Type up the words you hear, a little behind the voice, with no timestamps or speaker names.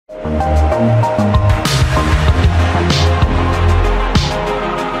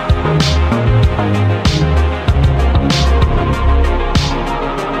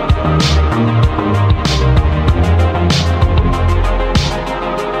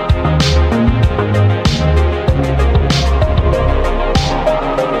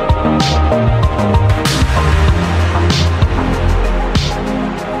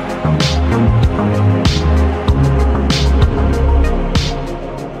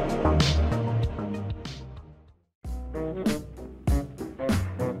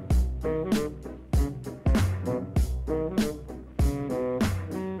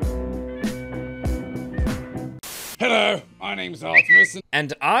My name's Artemis,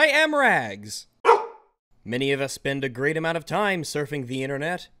 And I am Rags. Many of us spend a great amount of time surfing the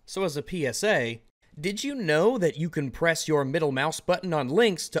internet, so as a PSA, did you know that you can press your middle mouse button on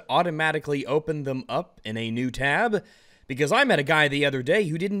links to automatically open them up in a new tab? Because I met a guy the other day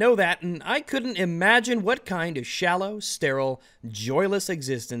who didn't know that, and I couldn't imagine what kind of shallow, sterile, joyless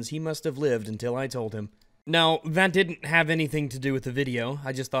existence he must have lived until I told him. Now, that didn't have anything to do with the video,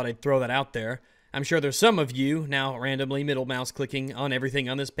 I just thought I'd throw that out there. I'm sure there's some of you now randomly middle mouse clicking on everything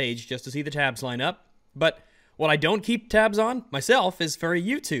on this page just to see the tabs line up. But what I don't keep tabs on, myself, is furry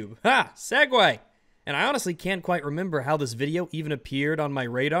YouTube. Ha! Segue! And I honestly can't quite remember how this video even appeared on my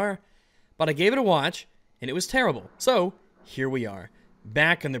radar, but I gave it a watch, and it was terrible. So, here we are,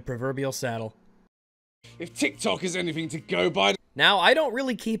 back in the proverbial saddle. if TikTok is anything to go by... Now, I don't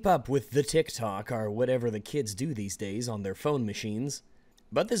really keep up with the TikTok or whatever the kids do these days on their phone machines.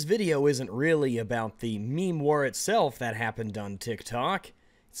 But this video isn't really about the meme war itself that happened on TikTok.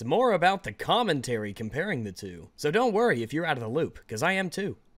 It's more about the commentary comparing the two. So don't worry if you're out of the loop, because I am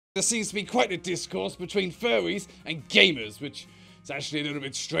too. There seems to be quite a discourse between furries and gamers, which is actually a little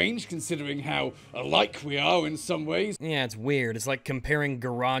bit strange considering how alike we are in some ways. Yeah, it's weird. It's like comparing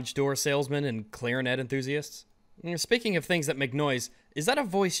garage door salesmen and clarinet enthusiasts. Speaking of things that make noise, is that a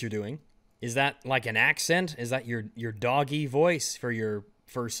voice you're doing? Is that like an accent? Is that your doggy voice for your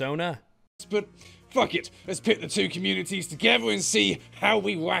fursona? But fuck it, let's pit the two communities together and see how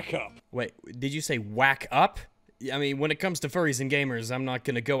we whack up. Wait, did you say whack up? I mean, when it comes to furries and gamers, I'm not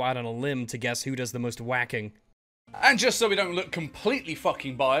gonna go out on a limb to guess who does the most whacking. And just so we don't look completely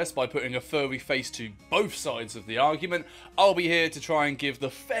fucking biased by putting a furry face to both sides of the argument, I'll be here to try and give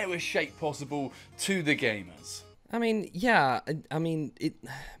the fairest shake possible to the gamers. I mean, yeah,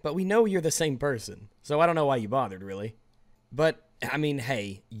 but we know you're the same person, so I don't know why you bothered, really. But, I mean,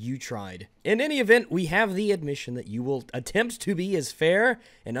 hey, you tried. In any event, we have the admission that you will attempt to be as fair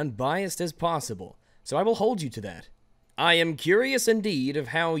and unbiased as possible, so I will hold you to that. I am curious indeed of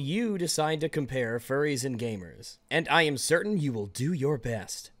how you decide to compare furries and gamers, and I am certain you will do your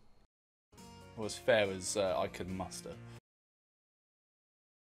best. Or as fair as I can muster.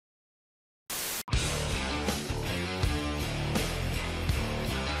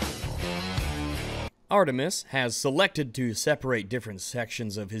 Artemis has selected to separate different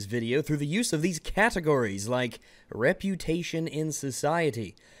sections of his video through the use of these categories, like reputation in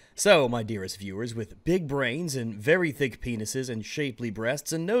society. So, my dearest viewers, with big brains and very thick penises and shapely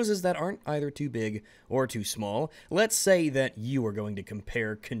breasts and noses that aren't either too big or too small, let's say that you are going to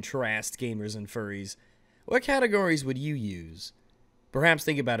contrast gamers and furries. What categories would you use? Perhaps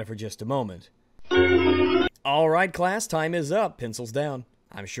think about it for just a moment. Alright class, time is up. Pencils down.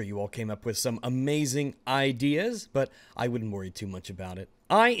 I'm sure you all came up with some amazing ideas, but I wouldn't worry too much about it.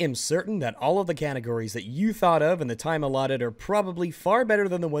 I am certain that all of the categories that you thought of in the time allotted are probably far better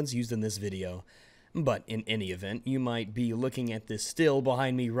than the ones used in this video. But in any event, you might be looking at this still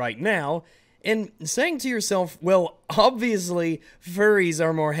behind me right now and saying to yourself, well, obviously, furries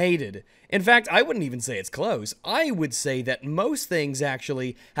are more hated. In fact, I wouldn't even say it's close. I would say that most things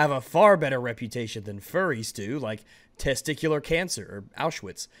actually have a far better reputation than furries do, like testicular cancer or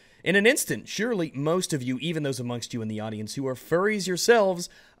Auschwitz. In an instant, surely most of you, even those amongst you in the audience who are furries yourselves,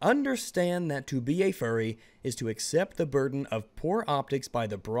 understand that to be a furry is to accept the burden of poor optics by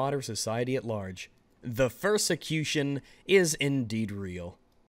the broader society at large. The fursecution is indeed real.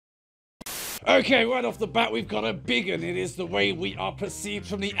 Okay, right off the bat, we've got a big one. It is the way we are perceived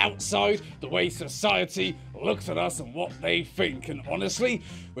from the outside, the way society looks at us and what they think. And honestly,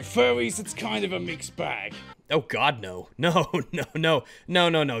 with furries, it's kind of a mixed bag. Oh god, no.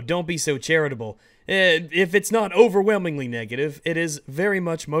 No. Don't be so charitable. If it's not overwhelmingly negative, it is very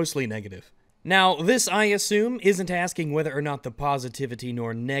much mostly negative. Now, this, I assume, isn't asking whether or not the positivity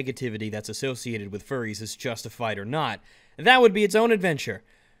nor negativity that's associated with furries is justified or not. That would be its own adventure.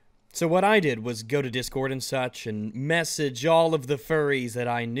 So what I did was go to Discord and such and message all of the furries that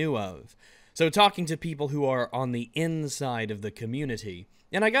I knew of. So talking to people who are on the inside of the community.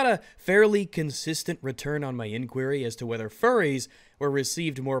 And I got a fairly consistent return on my inquiry as to whether furries were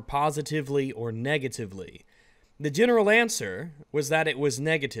received more positively or negatively. The general answer was that it was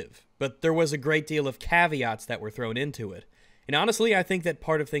negative, but there was a great deal of caveats that were thrown into it. And honestly, I think that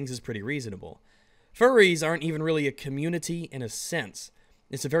part of things is pretty reasonable. Furries aren't even really a community in a sense.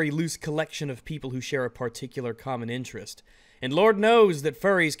 It's a very loose collection of people who share a particular common interest. And Lord knows that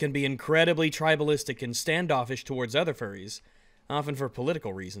furries can be incredibly tribalistic and standoffish towards other furries, often for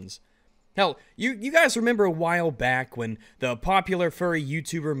political reasons. Hell, you guys remember a while back when the popular furry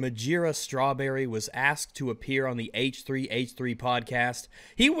YouTuber Majira Strawberry was asked to appear on the H3H3 podcast?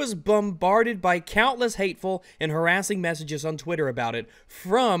 He was bombarded by countless hateful and harassing messages on Twitter about it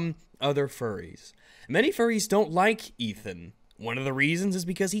from other furries. Many furries don't like Ethan. One of the reasons is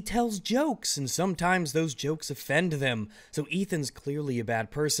because he tells jokes, and sometimes those jokes offend them, so Ethan's clearly a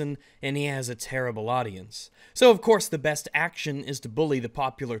bad person, and he has a terrible audience. So of course the best action is to bully the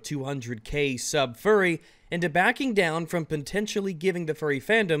popular 200k sub furry into backing down from potentially giving the furry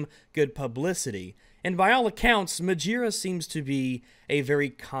fandom good publicity. And by all accounts, Majira seems to be a very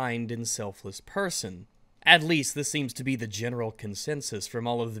kind and selfless person. At least this seems to be the general consensus from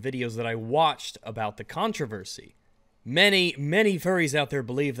all of the videos that I watched about the controversy. Many furries out there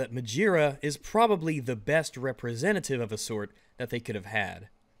believe that Majira is probably the best representative of a sort that they could have had.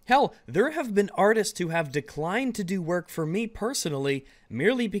 Hell, there have been artists who have declined to do work for me personally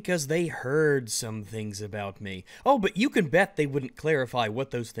merely because they heard some things about me. Oh, but you can bet they wouldn't clarify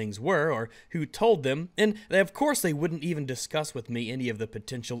what those things were or who told them, and of course they wouldn't even discuss with me any of the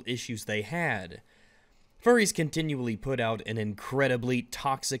potential issues they had. Furries continually put out an incredibly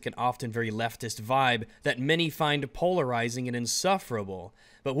toxic and often very leftist vibe that many find polarizing and insufferable,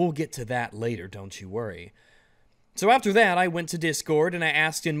 but we'll get to that later, don't you worry. So after that, I went to Discord and I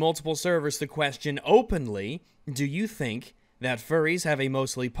asked in multiple servers the question openly, do you think that furries have a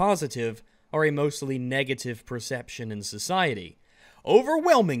mostly positive or a mostly negative perception in society?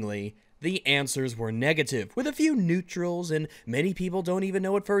 Overwhelmingly, the answers were negative, with a few neutrals and many people don't even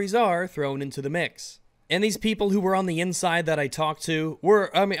know what furries are thrown into the mix. And these people who were on the inside that I talked to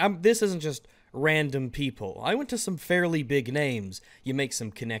were, this isn't just random people. I went to some fairly big names. You make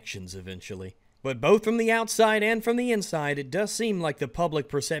some connections eventually. But both from the outside and from the inside, it does seem like the public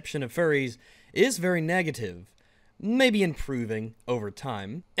perception of furries is very negative. Maybe improving over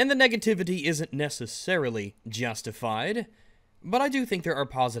time. And the negativity isn't necessarily justified. But I do think there are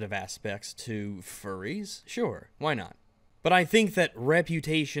positive aspects to furries. Sure, why not? But I think that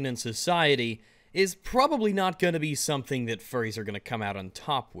reputation in society is probably not going to be something that furries are going to come out on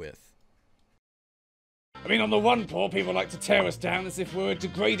top with. I mean, on the one paw, people like to tear us down as if we're a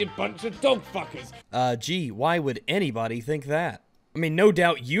degraded bunch of dog fuckers. Gee, why would anybody think that? I mean, no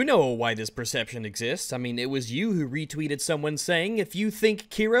doubt you know why this perception exists. I mean, it was you who retweeted someone saying, if you think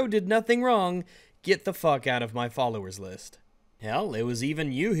Kiro did nothing wrong, get the fuck out of my followers list. Hell, it was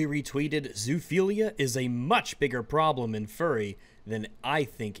even you who retweeted, zoophilia is a much bigger problem in furry than I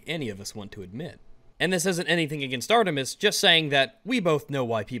think any of us want to admit. And this isn't anything against Artemis, just saying that we both know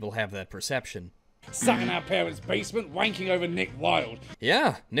why people have that perception. Sat in our parents' basement, wanking over Nick Wilde.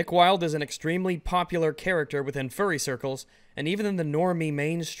 Yeah, Nick Wilde is an extremely popular character within furry circles, and even in the normie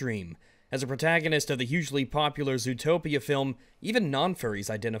mainstream. As a protagonist of the hugely popular Zootopia film, even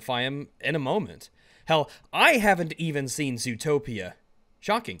non-furries identify him in a moment. Hell, I haven't even seen Zootopia.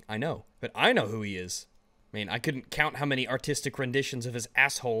 Shocking, I know, but I know who he is. I mean, I couldn't count how many artistic renditions of his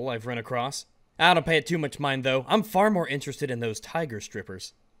asshole I've run across. I don't pay it too much mind, though. I'm far more interested in those tiger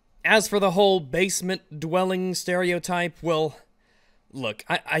strippers. As for the whole basement-dwelling stereotype, well, look,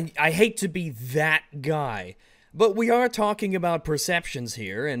 I hate to be that guy, but we are talking about perceptions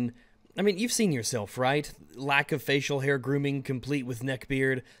here, and, I mean, you've seen yourself, right? Lack of facial hair grooming complete with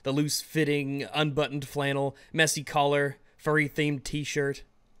neckbeard, the loose-fitting, unbuttoned flannel, messy collar, furry-themed t-shirt.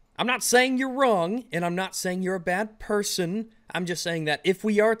 I'm not saying you're wrong, and I'm not saying you're a bad person. I'm just saying that if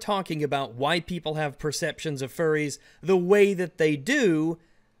we are talking about why people have perceptions of furries the way that they do,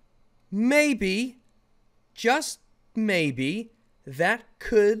 maybe, just maybe, that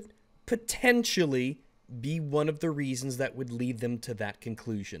could potentially be one of the reasons that would lead them to that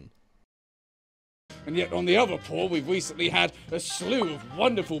conclusion. And yet on the other paw, we've recently had a slew of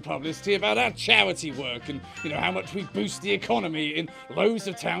wonderful publicity about our charity work and, how much we boost the economy in loads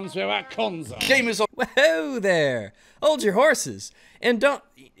of towns where our cons are. Gamers on. Whoa there! Hold your horses! And don't,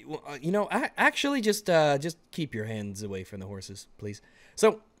 actually just keep your hands away from the horses, please.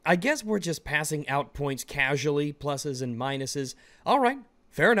 So, I guess we're just passing out points casually, pluses and minuses. Alright,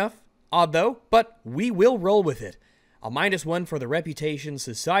 fair enough. Odd though, but we will roll with it. A -1 for the reputation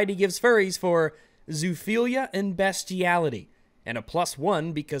society gives furries for zoophilia and bestiality, and a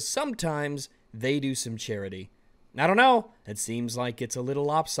 +1 because sometimes they do some charity. I don't know, it seems like it's a little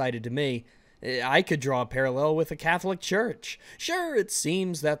lopsided to me. I could draw a parallel with the Catholic Church. Sure, it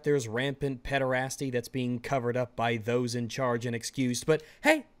seems that there's rampant pederasty that's being covered up by those in charge and excused, but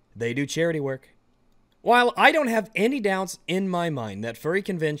hey, they do charity work. While I don't have any doubts in my mind that furry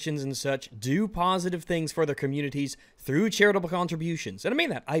conventions and such do positive things for their communities through charitable contributions, and I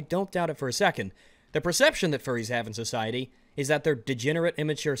mean that, I don't doubt it for a second, the perception that furries have in society is that they're degenerate,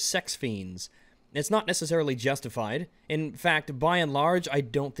 immature sex fiends. It's not necessarily justified. In fact, by and large, I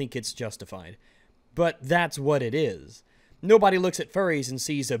don't think it's justified. But that's what it is. Nobody looks at furries and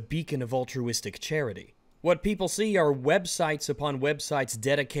sees a beacon of altruistic charity. What people see are websites upon websites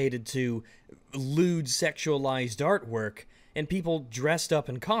dedicated to lewd sexualized artwork and people dressed up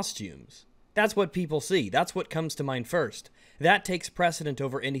in costumes. That's what people see. That's what comes to mind first. That takes precedent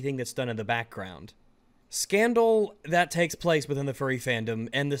over anything that's done in the background. Scandal that takes place within the furry fandom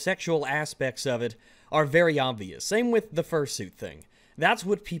and the sexual aspects of it are very obvious. Same with the fursuit thing. That's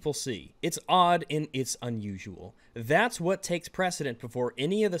what people see. It's odd and it's unusual. That's what takes precedent before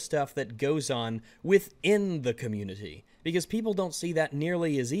any of the stuff that goes on within the community, because people don't see that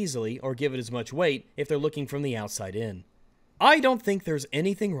nearly as easily or give it as much weight if they're looking from the outside in. I don't think there's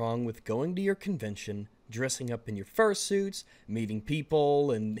anything wrong with going to your convention, dressing up in your fursuits, meeting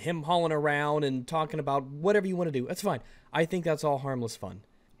people, and him-hawing around and talking about whatever you want to do. That's fine. I think that's all harmless fun.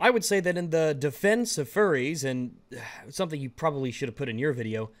 I would say that in the defense of furries, and something you probably should have put in your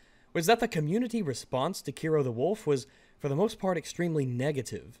video, was that the community response to Kiro the Wolf was, for the most part, extremely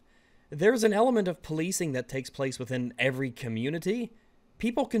negative. There's an element of policing that takes place within every community.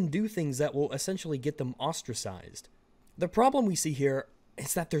 People can do things that will essentially get them ostracized. The problem we see here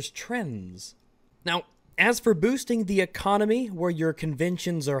is that there's trends. Now, as for boosting the economy where your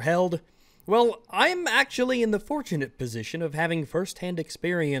conventions are held, well, I'm actually in the fortunate position of having first-hand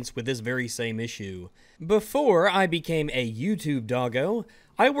experience with this very same issue. Before I became a YouTube doggo,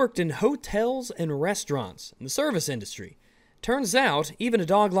 I worked in hotels and restaurants in the service industry. Turns out, even a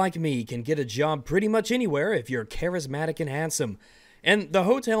dog like me can get a job pretty much anywhere if you're charismatic and handsome. And the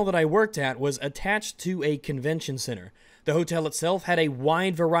hotel that I worked at was attached to a convention center. The hotel itself had a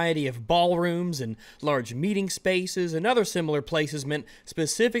wide variety of ballrooms and large meeting spaces and other similar places meant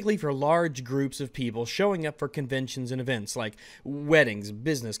specifically for large groups of people showing up for conventions and events like weddings,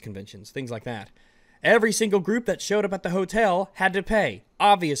 business conventions, things like that. Every single group that showed up at the hotel had to pay,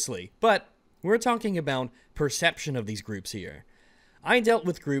 obviously, but we're talking about perception of these groups here. I dealt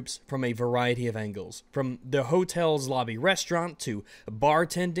with groups from a variety of angles, from the hotel's lobby restaurant to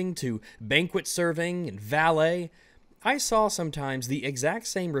bartending to banquet serving and valet. I saw sometimes the exact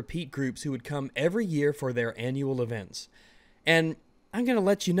same repeat groups who would come every year for their annual events. And I'm going to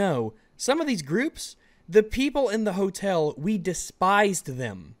let you know, some of these groups, the people in the hotel, we despised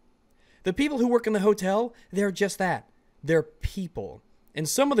them. The people who work in the hotel, they're just that. They're people. And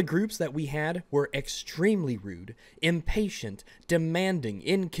some of the groups that we had were extremely rude, impatient, demanding,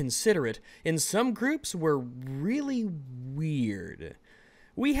 inconsiderate, and some groups were really weird.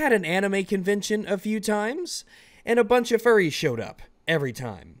 We had an anime convention a few times, and a bunch of furries showed up every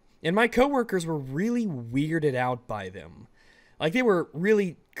time. And my coworkers were really weirded out by them. Like, they were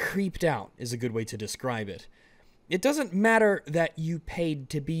really creeped out, is a good way to describe it. It doesn't matter that you paid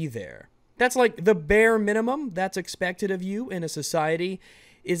to be there. That's like the bare minimum that's expected of you in a society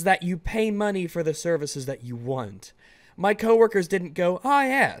is that you pay money for the services that you want. My coworkers didn't go, "Ah,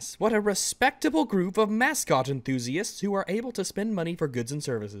 yes, what a respectable group of mascot enthusiasts who are able to spend money for goods and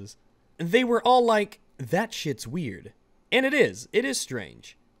services." They were all like, "That shit's weird." And it is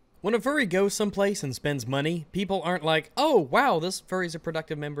strange. When a furry goes someplace and spends money, people aren't like, "Oh, wow, this furry's a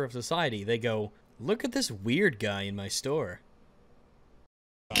productive member of society." They go, "Look at this weird guy in my store."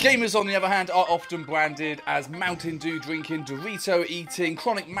 Gamers, on the other hand, are often branded as Mountain Dew drinking, Dorito eating,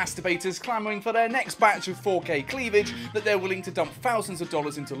 chronic masturbators clamouring for their next batch of 4K cleavage that they're willing to dump thousands of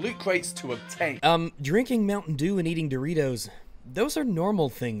dollars into loot crates to obtain. Drinking Mountain Dew and eating Doritos, those are normal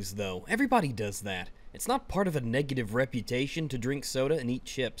things, though. Everybody does that. It's not part of a negative reputation to drink soda and eat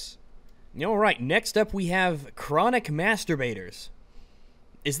chips. Alright, next up we have chronic masturbators.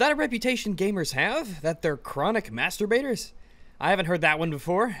 Is that a reputation gamers have? That they're chronic masturbators? I haven't heard that one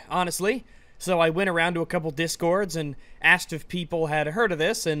before, honestly. So I went around to a couple Discords and asked if people had heard of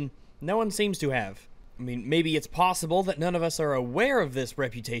this, and no one seems to have. I mean, maybe it's possible that none of us are aware of this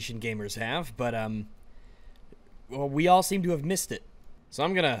reputation gamers have, but, well, we all seem to have missed it. So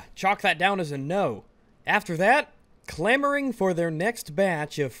I'm gonna chalk that down as a no. After that, clamoring for their next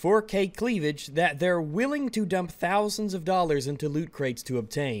batch of 4K cleavage that they're willing to dump thousands of dollars into loot crates to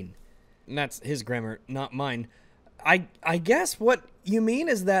obtain. And that's his grammar, not mine. I guess what you mean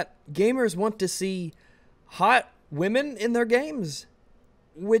is that gamers want to see hot women in their games,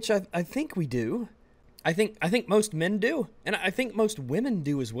 which I think we do. I think most men do, and I think most women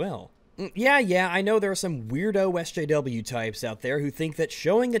do as well. Yeah, I know there are some weirdo SJW types out there who think that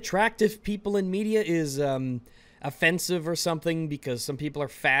showing attractive people in media is offensive or something because some people are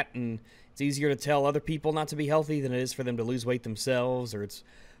fat and it's easier to tell other people not to be healthy than it is for them to lose weight themselves, or it's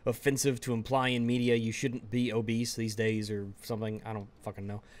offensive to imply in media you shouldn't be obese these days or something. I don't fucking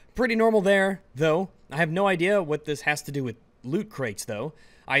know. Pretty normal there, though. I have no idea what this has to do with loot crates, though.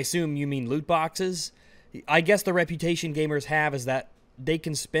 I assume you mean loot boxes. I guess the reputation gamers have is that they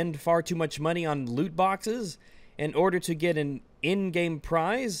can spend far too much money on loot boxes in order to get an in-game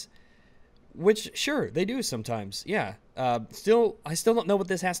prize, which, sure, they do sometimes, yeah. I still don't know what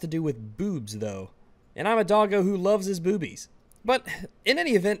this has to do with boobs, though. And I'm a doggo who loves his boobies. But, in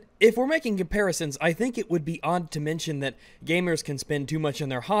any event, if we're making comparisons, I think it would be odd to mention that gamers can spend too much on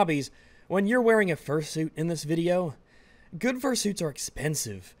their hobbies when you're wearing a fursuit in this video. Good fursuits are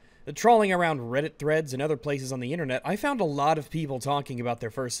expensive. Trawling around Reddit threads and other places on the internet, I found a lot of people talking about their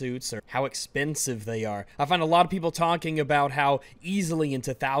fursuits or how expensive they are. I found a lot of people talking about how easily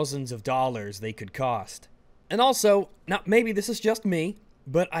into thousands of dollars they could cost. And also, now maybe this is just me,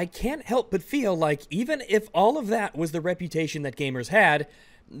 but I can't help but feel like even if all of that was the reputation that gamers had,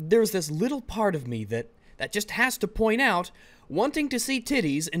 there's this little part of me that just has to point out wanting to see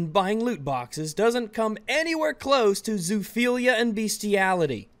titties and buying loot boxes doesn't come anywhere close to zoophilia and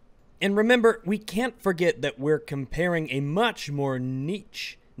bestiality. And remember, we can't forget that we're comparing a much more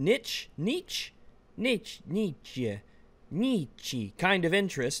niche kind of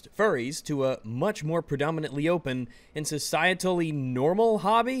interest, furries, to a much more predominantly open and societally normal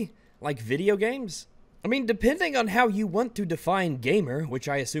hobby, like video games. I mean, depending on how you want to define gamer, which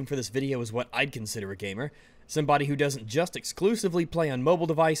I assume for this video is what I'd consider a gamer, somebody who doesn't just exclusively play on mobile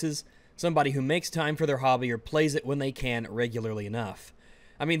devices, somebody who makes time for their hobby or plays it when they can regularly enough.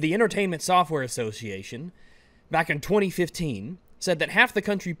 I mean, the Entertainment Software Association, back in 2015, said that half the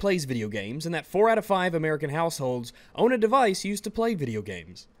country plays video games and that 4 out of 5 American households own a device used to play video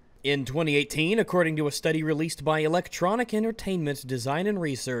games. In 2018, according to a study released by Electronic Entertainment Design and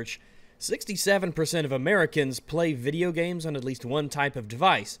Research, 67% of Americans play video games on at least one type of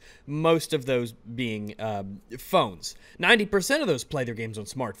device, most of those being phones. 90% of those play their games on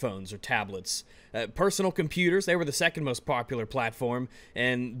smartphones or tablets. Personal computers, they were the second most popular platform,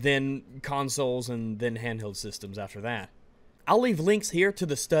 and then consoles and then handheld systems after that. I'll leave links here to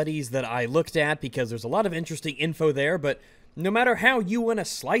the studies that I looked at because there's a lot of interesting info there, but no matter how you want to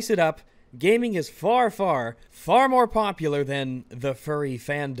slice it up, gaming is far more popular than the furry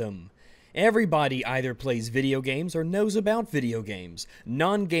fandom. Everybody either plays video games or knows about video games.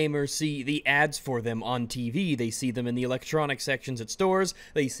 Non-gamers see the ads for them on TV, they see them in the electronics sections at stores,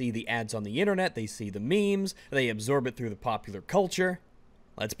 they see the ads on the internet, they see the memes, they absorb it through the popular culture.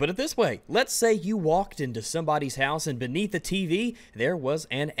 Let's put it this way. Let's say you walked into somebody's house and beneath the TV, there was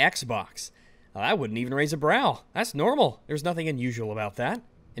an Xbox. I wouldn't even raise a brow. That's normal. There's nothing unusual about that.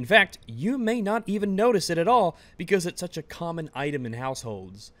 In fact, you may not even notice it at all because it's such a common item in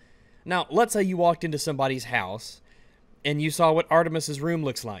households. Now, let's say you walked into somebody's house and you saw what Artemis's room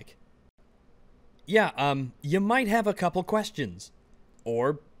looks like. Yeah, you might have a couple questions.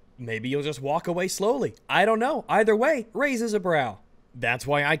 Or maybe you'll just walk away slowly. I don't know. Either way, raises a brow. That's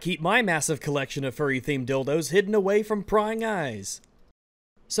why I keep my massive collection of furry-themed dildos hidden away from prying eyes.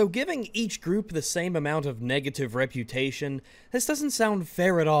 So giving each group the same amount of negative reputation, this doesn't sound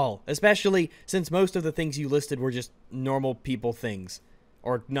fair at all, especially since most of the things you listed were just normal people things.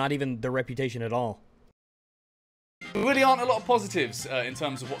 Or not even the reputation at all. There really aren't a lot of positives in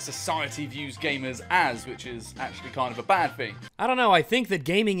terms of what society views gamers as, which is actually kind of a bad thing. I don't know, I think that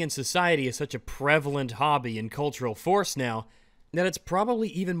gaming in society is such a prevalent hobby and cultural force now, that it's probably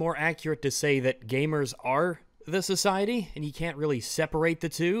even more accurate to say that gamers are the society, and you can't really separate the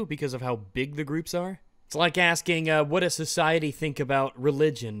two because of how big the groups are. It's like asking, what does society think about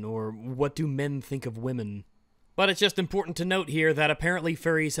religion, or what do men think of women? But it's just important to note here that apparently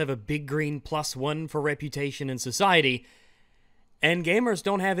furries have a big green +1 for reputation in society, and gamers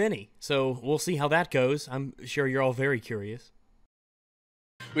don't have any, so we'll see how that goes. I'm sure you're all very curious.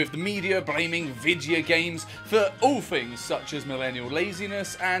 With the media blaming video games for all things such as millennial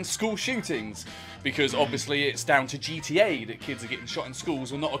laziness and school shootings, because obviously it's down to GTA that kids are getting shot in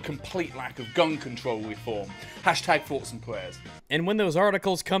schools and not a complete lack of gun control reform. Hashtag thoughts and prayers. And when those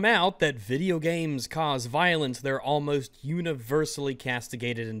articles come out that video games cause violence, they're almost universally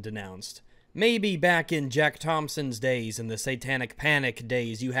castigated and denounced. Maybe back in Jack Thompson's days and the Satanic Panic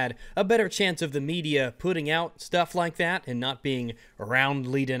days, you had a better chance of the media putting out stuff like that and not being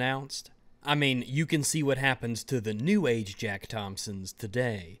roundly denounced. I mean, you can see what happens to the new age Jack Thompsons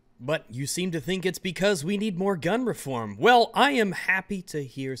today. But you seem to think it's because we need more gun reform. Well, I am happy to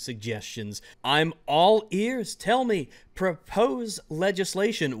hear suggestions. I'm all ears. Tell me, propose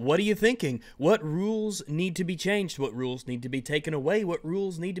legislation. What are you thinking? What rules need to be changed? What rules need to be taken away? What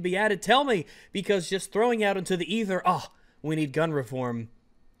rules need to be added? Tell me, because just throwing out into the ether, we need gun reform,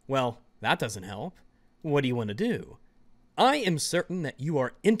 Well, that doesn't help. What do you want to do? I am certain that you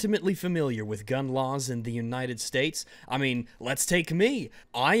are intimately familiar with gun laws in the United States. I mean, let's take me.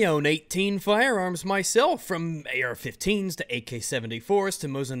 I own 18 firearms myself, from AR-15s to AK-74s to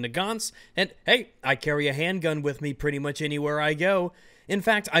Mosin Nagants, and hey, I carry a handgun with me pretty much anywhere I go. In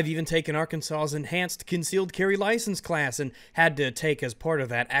fact, I've even taken Arkansas's enhanced concealed carry license class and had to take as part of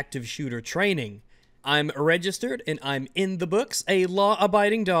that active shooter training. I'm registered, and I'm in the books, a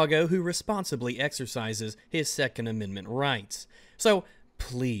law-abiding doggo who responsibly exercises his Second Amendment rights. So,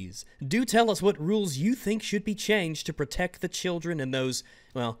 please, do tell us what rules you think should be changed to protect the children in those,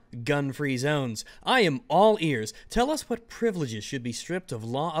 well, gun-free zones. I am all ears. Tell us what privileges should be stripped of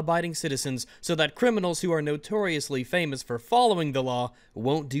law-abiding citizens so that criminals who are notoriously famous for following the law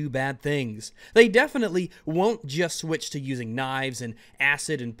won't do bad things. They definitely won't just switch to using knives and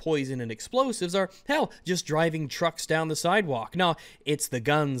acid and poison and explosives, or, hell, just driving trucks down the sidewalk. No, it's the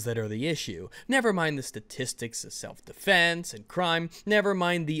guns that are the issue. Never mind the statistics of self-defense and crime. Never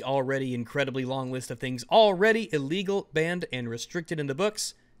mind the already incredibly long list of things already illegal, banned, and restricted in the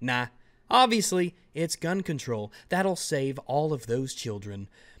books. Nah, obviously, it's gun control. That'll save all of those children.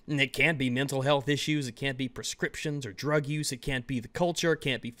 It can't be mental health issues, it can't be prescriptions or drug use, it can't be the culture, it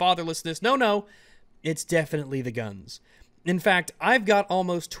can't be fatherlessness. No, it's definitely the guns. In fact, I've got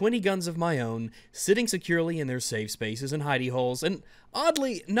almost 20 guns of my own, sitting securely in their safe spaces and hidey holes, and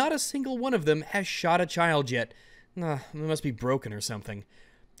oddly, not a single one of them has shot a child yet. It must be broken or something.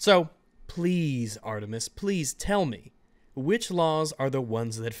 So, please, Artemis, please tell me, which laws are the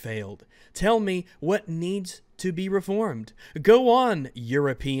ones that failed? Tell me what needs to be reformed. Go on,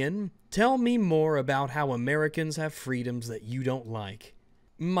 European. Tell me more about how Americans have freedoms that you don't like.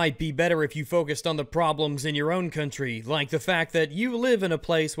 Might be better if you focused on the problems in your own country, like the fact that you live in a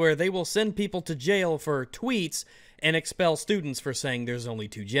place where they will send people to jail for tweets and expel students for saying there's only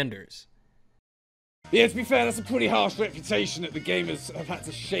two genders. Yeah, to be fair, that's a pretty harsh reputation that the gamers have had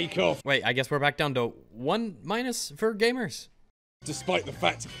to shake off. Wait, I guess we're back down to 1- for gamers. Despite the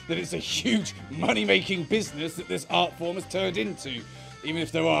fact that it's a huge money-making business that this art form has turned into, even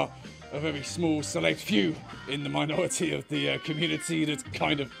if there are a very small select few in the minority of the community that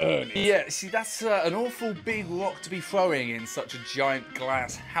kind of earn it. Yeah, see, that's an awful big rock to be throwing in such a giant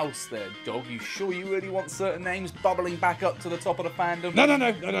glass house there, Dog. You sure you really want certain names bubbling back up to the top of the fandom? No,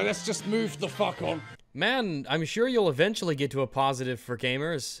 let's just move the fuck on. Man, I'm sure you'll eventually get to a positive for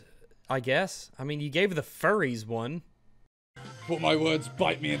gamers, I guess. I mean, you gave the Furries one. Thought my words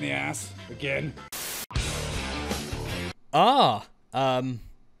bite me in the ass, again. Alrighty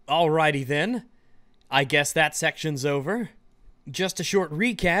then. I guess that section's over. Just a short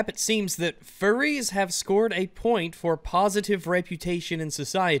recap, it seems that furries have scored a point for positive reputation in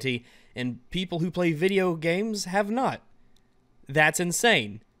society, and people who play video games have not. That's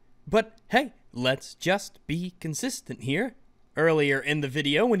insane. But hey, let's just be consistent here. Earlier in the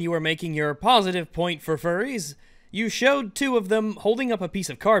video, when you were making your positive point for furries, you showed two of them holding up a piece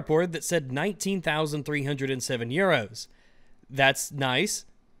of cardboard that said 19,307 euros. That's nice.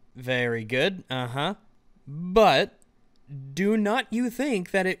 Very good. But do not you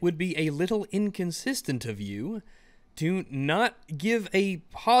think that it would be a little inconsistent of you to not give a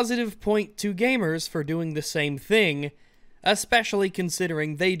positive point to gamers for doing the same thing, especially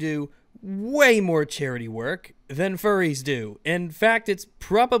considering they do way more charity work than furries do? In fact, it's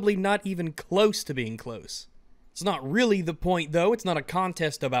probably not even close to being close. It's not really the point, though. It's not a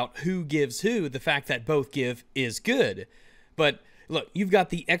contest about who gives who. The fact that both give is good. But look, you've got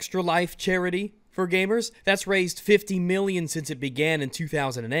the Extra Life charity for gamers. That's raised $50 million since it began in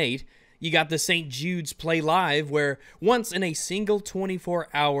 2008. You got the St. Jude's Play Live, where once in a single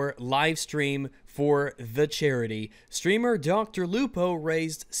 24-hour live stream for the charity, streamer Dr. Lupo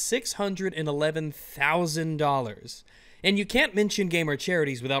raised $611,000. And you can't mention gamer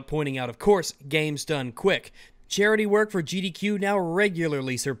charities without pointing out, of course, Games Done Quick. Charity work for GDQ now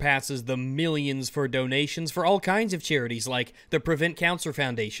regularly surpasses the millions for donations for all kinds of charities like the Prevent Cancer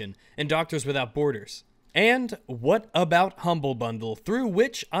Foundation and Doctors Without Borders. And what about Humble Bundle, through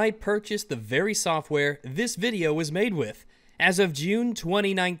which I purchased the very software this video was made with? As of June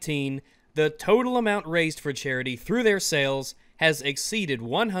 2019, the total amount raised for charity through their sales has exceeded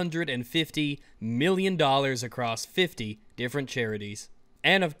 $150 million across 50 different charities.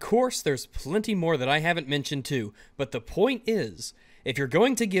 And of course, there's plenty more that I haven't mentioned too, but the point is, if you're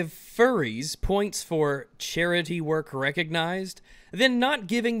going to give furries points for charity work recognized, then not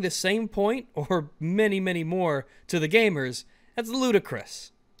giving the same point, or many, many more, to the gamers, that's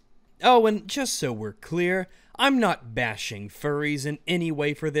ludicrous. Oh, and just so we're clear, I'm not bashing furries in any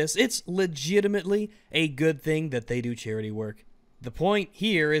way for this. It's legitimately a good thing that they do charity work. The point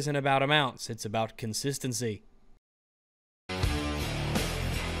here isn't about amounts, it's about consistency.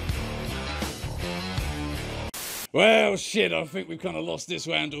 Well, shit, I think we've kind of lost this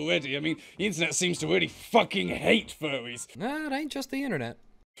round already. I mean, the internet seems to really fucking hate furries. Nah, it ain't just the internet.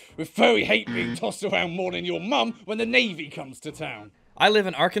 With furry hate being tossed around more than your mum when the Navy comes to town. I live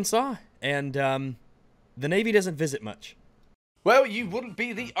in Arkansas, and, the Navy doesn't visit much. Well, you wouldn't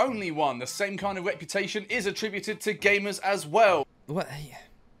be the only one. The same kind of reputation is attributed to gamers as well. What?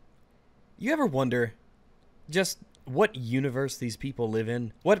 You ever wonder just what universe these people live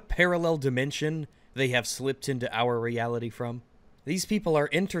in? What parallel dimension they have slipped into our reality from? These people are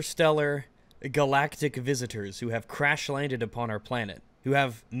interstellar, galactic visitors who have crash-landed upon our planet, who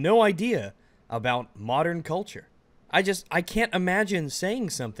have no idea about modern culture. I can't imagine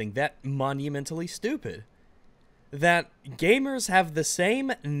saying something that monumentally stupid. That gamers have the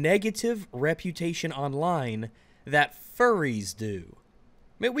same negative reputation online that furries do.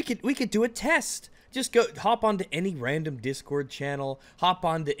 I mean, we could do a test. Just hop onto any random Discord channel, hop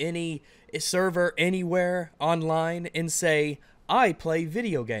onto any server anywhere online and say, I play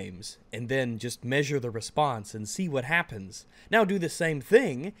video games, and then just measure the response and see what happens. Now do the same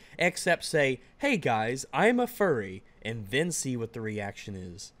thing, except say, hey guys, I'm a furry, and then see what the reaction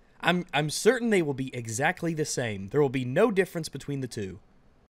is. I'm certain they will be exactly the same. There will be no difference between the two.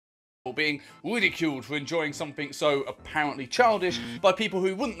 Being ridiculed for enjoying something so apparently childish by people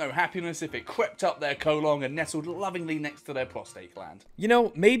who wouldn't know happiness if it crept up their colon and nestled lovingly next to their prostate gland. You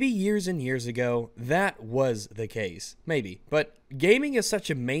know, maybe years and years ago, that was the case. Maybe. But gaming is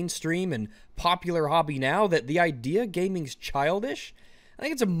such a mainstream and popular hobby now that the idea gaming's childish, I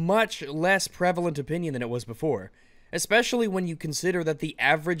think it's a much less prevalent opinion than it was before. Especially when you consider that the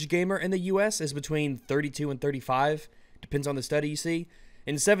average gamer in the US is between 32 and 35, depends on the study you see,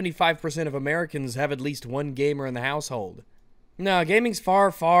 and 75% of Americans have at least one gamer in the household. No, gaming's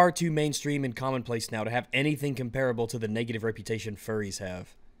far, far too mainstream and commonplace now to have anything comparable to the negative reputation furries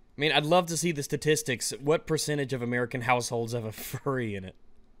have. I mean, I'd love to see the statistics. What percentage of American households have a furry in it?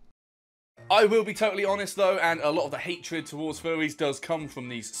 I will be totally honest though, and a lot of the hatred towards furries does come from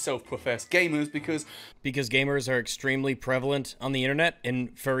these self-professed gamers because gamers are extremely prevalent on the internet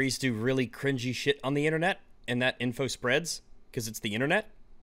and furries do really cringy shit on the internet and that info spreads because it's the internet.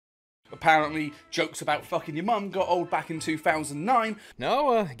 Apparently, jokes about fucking your mum got old back in 2009.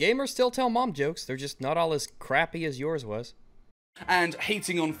 No, gamers still tell mom jokes. They're just not all as crappy as yours was. And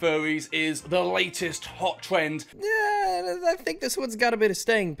hating on furries is the latest hot trend. Yeah, I think this one's got a bit of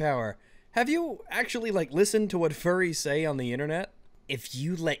staying power. Have you actually, listened to what furries say on the internet? If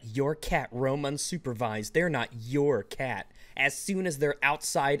you let your cat roam unsupervised, they're not your cat. As soon as they're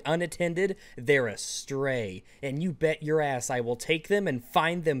outside unattended, they're a stray. And you bet your ass I will take them and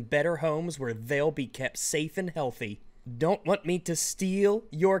find them better homes where they'll be kept safe and healthy. Don't want me to steal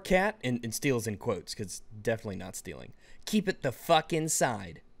your cat? And steal's in quotes, because definitely not stealing. Keep it the fuck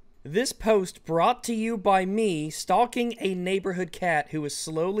inside. This post brought to you by me stalking a neighborhood cat who is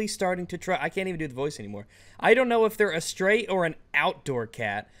slowly starting to try. I can't even do the voice anymore. I don't know if they're a stray or an outdoor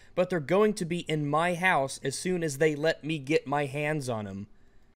cat, but they're going to be in my house as soon as they let me get my hands on them.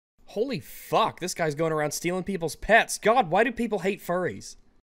 Holy fuck, this guy's going around stealing people's pets. God, why do people hate furries?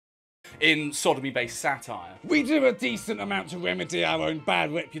 In sodomy-based satire. We do a decent amount to remedy our own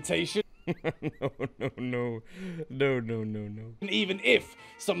bad reputation. No. Even if,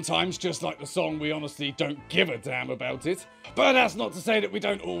 sometimes, just like the song, we honestly don't give a damn about it. But that's not to say that we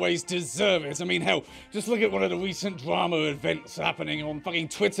don't always deserve it. I mean, hell, just look at one of the recent drama events happening on fucking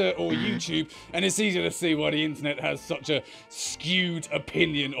Twitter or YouTube, and it's easy to see why the internet has such a skewed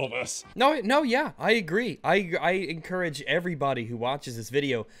opinion of us. No, yeah, I agree. I encourage everybody who watches this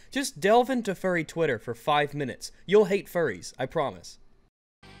video, just delve into furry Twitter for 5 minutes. You'll hate furries, I promise.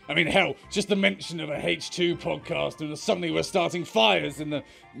 I mean, hell, just the mention of a H2 podcast and suddenly we're starting fires in the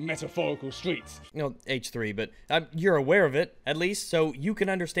metaphorical streets. You know, H3, but you're aware of it, at least, so you can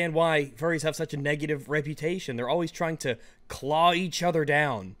understand why furries have such a negative reputation. They're always trying to claw each other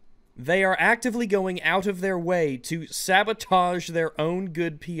down. They are actively going out of their way to sabotage their own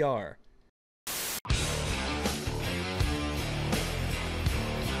good PR.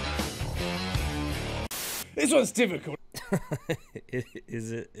 This one's difficult.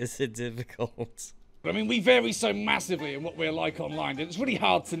 Is it difficult? I mean, we vary so massively in what we're like online that it's really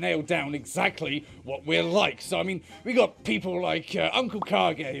hard to nail down exactly what we're like. So, I mean, we got people like Uncle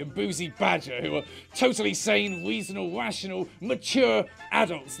Kage and Boozy Badger who are totally sane, reasonable, rational, mature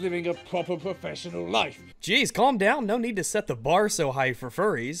adults living a proper professional life. Jeez, calm down. No need to set the bar so high for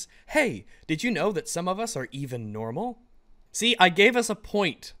furries. Hey, did you know that some of us are even normal? See, I gave us a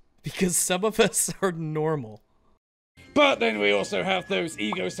point because some of us are normal. But then we also have those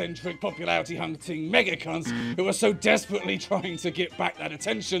egocentric, popularity-hunting megacunts who are so desperately trying to get back that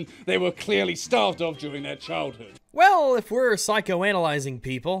attention they were clearly starved of during their childhood. Well, if we're psychoanalyzing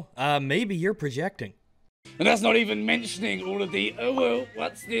people, maybe you're projecting. And that's not even mentioning all of the, oh well,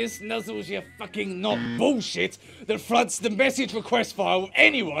 what's this, nuzzles you fucking not bullshit that floods the message request file of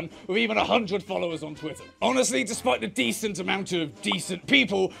anyone with even 100 followers on Twitter. Honestly, despite the decent amount of decent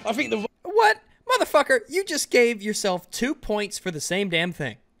people, I think the... What? Motherfucker, you just gave yourself 2 points for the same damn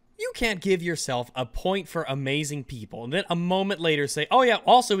thing. You can't give yourself a point for amazing people and then a moment later say, oh yeah,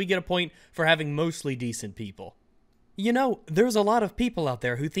 also we get a point for having mostly decent people. You know, there's a lot of people out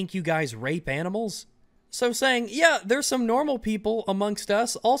there who think you guys rape animals. So saying, yeah, there's some normal people amongst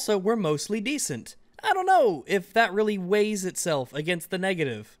us, also we're mostly decent. I don't know if that really weighs itself against the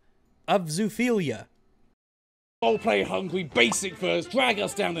negative of zoophilia. Roleplay-hungry basic furs drag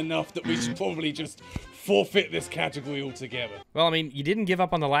us down enough that we should probably just forfeit this category altogether. Well, I mean, you didn't give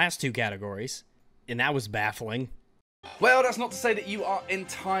up on the last 2 categories, and that was baffling. Well, that's not to say that you are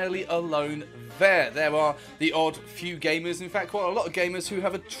entirely alone there. There are the odd few gamers, in fact quite a lot of gamers who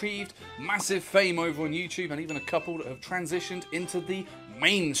have achieved massive fame over on YouTube, and even a couple that have transitioned into the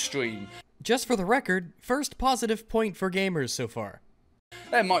mainstream. Just for the record, first positive point for gamers so far.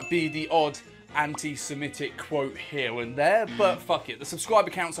 There might be the odd anti-Semitic quote here and there, but fuck it. The subscriber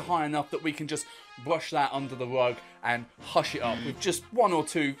counts are high enough that we can just brush that under the rug and hush it up with just 1 or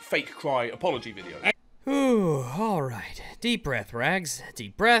 2 fake cry apology videos. Ooh, alright. Deep breath, Rags.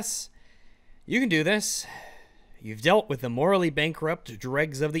 Deep breaths. You can do this. You've dealt with the morally bankrupt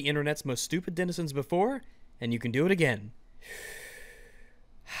dregs of the internet's most stupid denizens before, and you can do it again.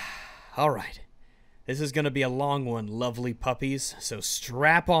 Alright. This is gonna be a long one, lovely puppies, so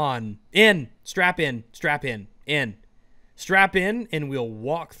strap on. In! Strap in. Strap in. In. Strap in, and we'll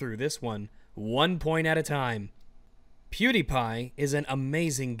walk through this one 1 point at a time. PewDiePie is an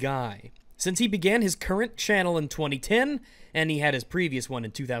amazing guy. Since he began his current channel in 2010, and he had his previous one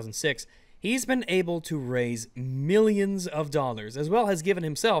in 2006, he's been able to raise millions of dollars, as well as given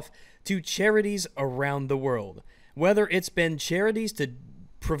himself to charities around the world. Whether it's been charities to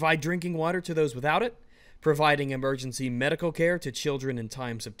provide drinking water to those without it, providing emergency medical care to children in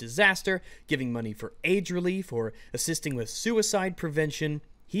times of disaster, giving money for AIDS relief, or assisting with suicide prevention,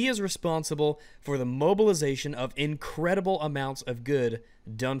 he is responsible for the mobilization of incredible amounts of good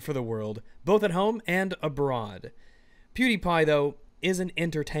done for the world, both at home and abroad. PewDiePie, though, is an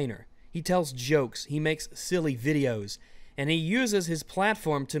entertainer. He tells jokes, he makes silly videos, and he uses his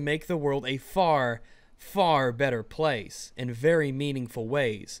platform to make the world a far, far better place in very meaningful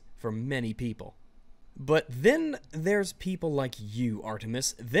ways for many people. But then there's people like you,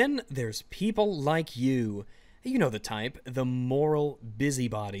 Artemis. Then there's people like you. You know the type, the moral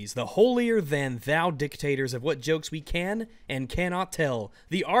busybodies, the holier-than-thou dictators of what jokes we can and cannot tell,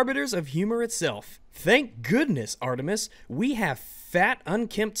 the arbiters of humor itself. Thank goodness, Artemis, we have fat,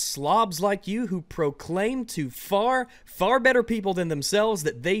 unkempt slobs like you who proclaim to far, far better people than themselves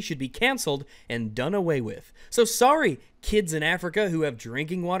that they should be canceled and done away with. So sorry, kids in Africa who have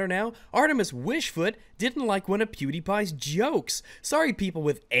drinking water now. Artemis Wishfoot didn't like one of PewDiePie's jokes. Sorry, people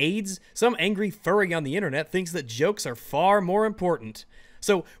with AIDS. Some angry furry on the internet thinks that jokes are far more important.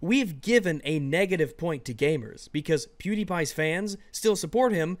 So we've given a negative point to gamers because PewDiePie's fans still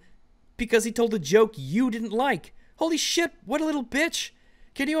support him because he told a joke you didn't like. Holy shit, what a little bitch.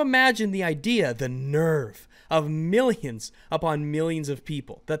 Can you imagine the idea, the nerve of millions upon millions of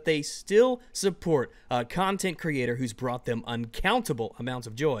people that they still support a content creator who's brought them uncountable amounts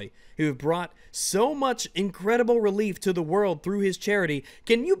of joy, who have brought so much incredible relief to the world through his charity?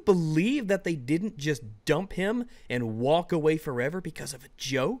 Can you believe that they didn't just dump him and walk away forever because of a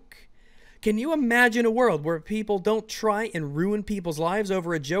joke? Can you imagine a world where people don't try and ruin people's lives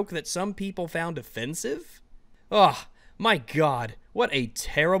over a joke that some people found offensive? Oh, my God, what a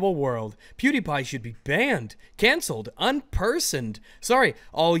terrible world. PewDiePie should be banned, canceled, unpersoned. Sorry,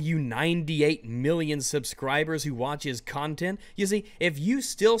 all you 98 million subscribers who watch his content. You see, if you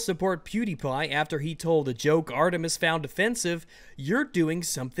still support PewDiePie after he told a joke Artemis found offensive, you're doing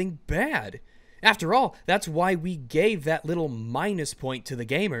something bad. After all, that's why we gave that little minus point to the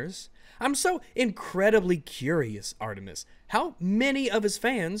gamers. I'm so incredibly curious, Artemis. How many of his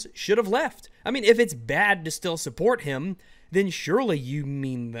fans should have left? I mean, if it's bad to still support him, then surely you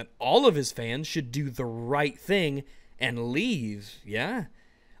mean that all of his fans should do the right thing and leave, yeah?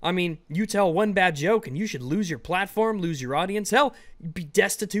 I mean, you tell one bad joke and you should lose your platform, lose your audience, hell, be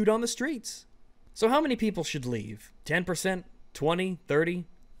destitute on the streets. So how many people should leave? 10%? 20? 30?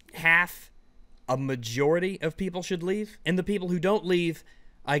 Half? A majority of people should leave? And the people who don't leave,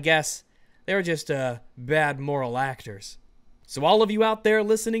 I guess, They're just, bad moral actors. So all of you out there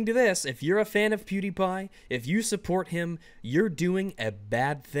listening to this, if you're a fan of PewDiePie, if you support him, you're doing a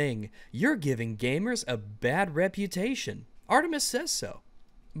bad thing. You're giving gamers a bad reputation. Artemis says so.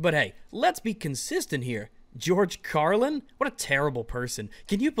 But hey, let's be consistent here. George Carlin? What a terrible person.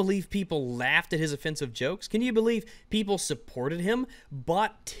 Can you believe people laughed at his offensive jokes? Can you believe people supported him,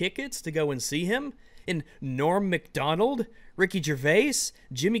 bought tickets to go and see him? And Norm Macdonald? Ricky Gervais?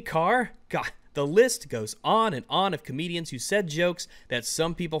 Jimmy Carr? God, the list goes on and on of comedians who said jokes that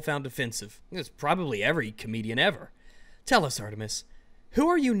some people found offensive. It's probably every comedian ever. Tell us, Artemis, who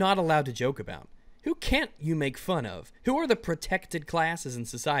are you not allowed to joke about? Who can't you make fun of? Who are the protected classes in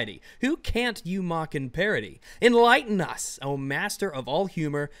society? Who can't you mock and parody? Enlighten us, O master of all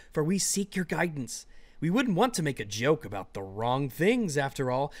humor, for we seek your guidance. We wouldn't want to make a joke about the wrong things, after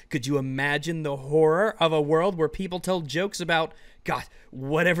all. Could you imagine the horror of a world where people tell jokes about, God,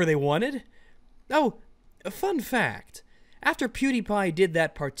 whatever they wanted? Oh, a fun fact. After PewDiePie did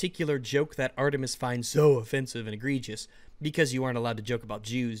that particular joke that Artemis finds so offensive and egregious, because you aren't allowed to joke about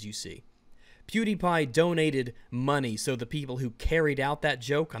Jews, you see, PewDiePie donated money so the people who carried out that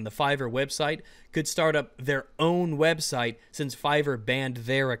joke on the Fiverr website could start up their own website since Fiverr banned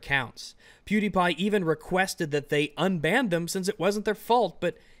their accounts. PewDiePie even requested that they unban them since it wasn't their fault,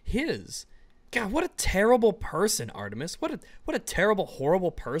 but his. God, what a terrible person, Artemis. What a terrible,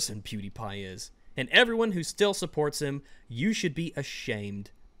 horrible person PewDiePie is. And everyone who still supports him, you should be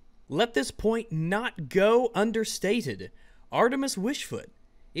ashamed. Let this point not go understated. Artemis Wishfoot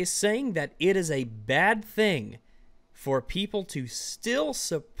is saying that it is a bad thing for people to still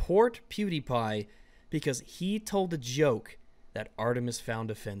support PewDiePie because he told a joke that Artemis found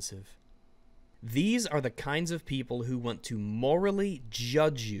offensive. These are the kinds of people who want to morally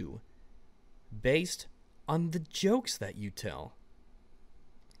judge you based on the jokes that you tell.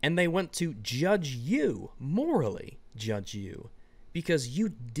 And they want to judge you, morally judge you, because you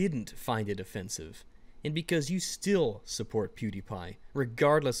didn't find it offensive. And because you still support PewDiePie,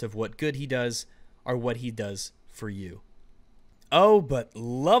 regardless of what good he does or what he does for you. Oh, but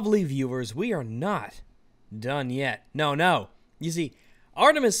lovely viewers, we are not done yet. No. You see,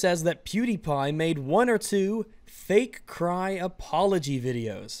 Artemis says that PewDiePie made 1 or 2 fake cry apology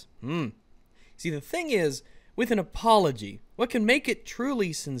videos. See, the thing is, with an apology, what can make it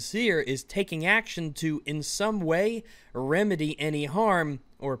truly sincere is taking action to, in some way, remedy any harm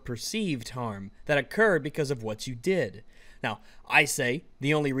or perceived harm that occurred because of what you did. Now, I say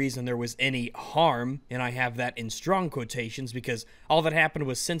the only reason there was any harm, and I have that in strong quotations because all that happened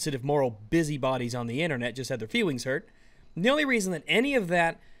was sensitive moral busybodies on the internet just had their feelings hurt. The only reason that any of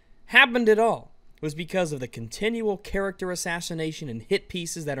that happened at all was because of the continual character assassination and hit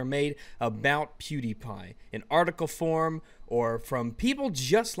pieces that are made about PewDiePie in article form or from people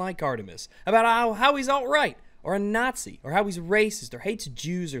just like Artemis about how he's alt-right or a Nazi or how he's racist or hates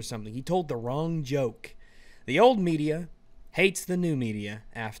Jews or something. He told the wrong joke. The old media hates the new media,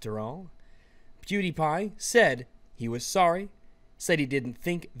 after all. PewDiePie said he was sorry, said he didn't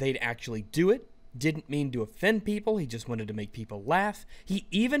think they'd actually do it, didn't mean to offend people, he just wanted to make people laugh. He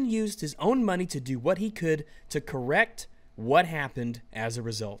even used his own money to do what he could to correct what happened as a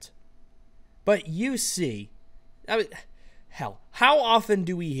result. But you see, hell, how often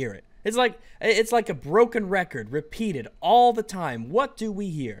do we hear it? It's like a broken record, repeated all the time. What do we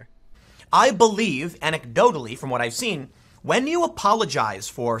hear? I believe, anecdotally, from what I've seen, when you apologize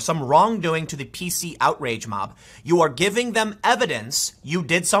for some wrongdoing to the PC outrage mob, you are giving them evidence you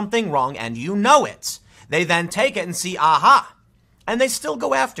did something wrong and you know it. They then take it and see, aha, and they still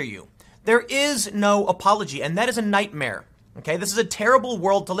go after you. There is no apology, and that is a nightmare. Okay, this is a terrible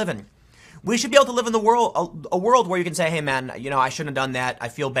world to live in. We should be able to live in a world where you can say, hey man, you know, I shouldn't have done that, I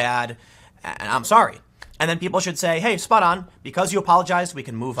feel bad, and I'm sorry. And then people should say, hey, spot on, because you apologized, we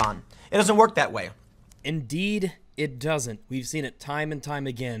can move on. It doesn't work that way. Indeed, it doesn't. We've seen it time and time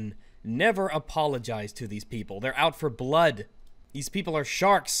again. Never apologize to these people. They're out for blood. These people are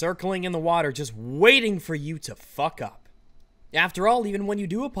sharks circling in the water just waiting for you to fuck up. After all, even when you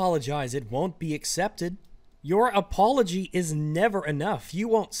do apologize, it won't be accepted. Your apology is never enough. You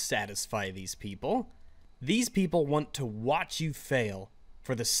won't satisfy these people. These people want to watch you fail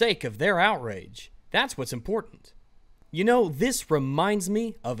for the sake of their outrage. That's what's important. You know, this reminds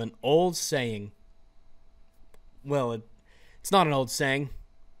me of an old saying. Well, it's not an old saying.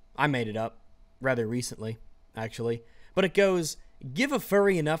 I made it up rather recently, actually. But it goes, give a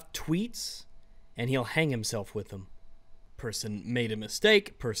furry enough tweets, and he'll hang himself with them. Person made a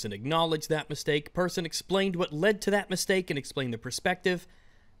mistake, person acknowledged that mistake, person explained what led to that mistake and explained the perspective,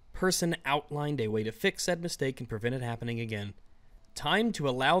 person outlined a way to fix said mistake and prevent it happening again. Time to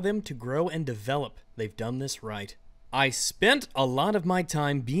allow them to grow and develop. They've done this right. I spent a lot of my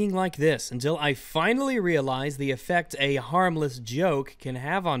time being like this until I finally realized the effect a harmless joke can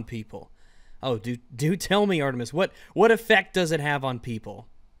have on people. Oh, do tell me, Artemis, what effect does it have on people?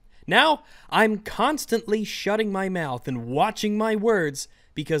 Now, I'm constantly shutting my mouth and watching my words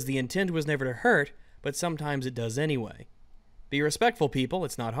because the intent was never to hurt, but sometimes it does anyway. Be respectful, people.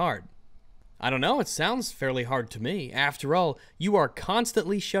 It's not hard. I don't know, it sounds fairly hard to me. After all, you are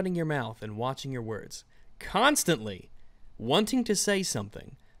constantly shutting your mouth and watching your words. Constantly wanting to say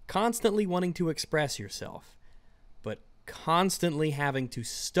something. Constantly wanting to express yourself. But constantly having to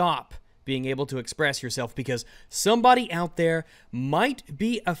stop being able to express yourself because somebody out there might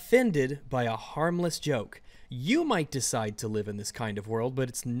be offended by a harmless joke. You might decide to live in this kind of world, but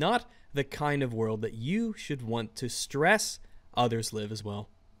it's not the kind of world that you should want to stress others live as well.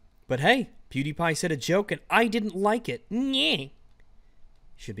 But hey, PewDiePie said a joke and I didn't like it. Nyeh.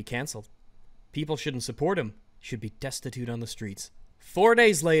 Should be canceled. People shouldn't support him. Should be destitute on the streets. 4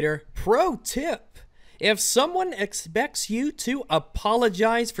 days later, pro tip. If someone expects you to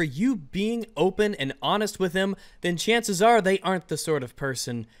apologize for you being open and honest with them, then chances are they aren't the sort of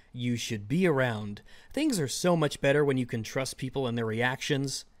person you should be around. Things are so much better when you can trust people and their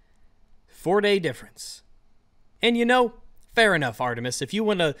reactions. 4-day difference. And you know, fair enough, Artemis. If you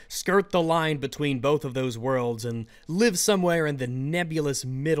want to skirt the line between both of those worlds and live somewhere in the nebulous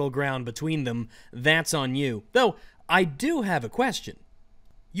middle ground between them, that's on you. Though, I do have a question.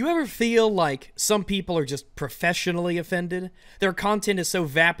 You ever feel like some people are just professionally offended? Their content is so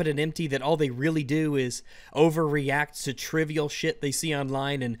vapid and empty that all they really do is overreact to trivial shit they see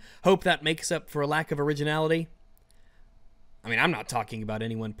online and hope that makes up for a lack of originality? I mean, I'm not talking about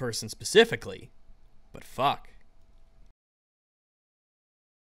any one person specifically, but fuck.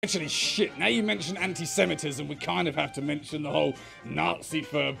 Actually, shit, now you mention anti-Semitism, we kind of have to mention the whole Nazi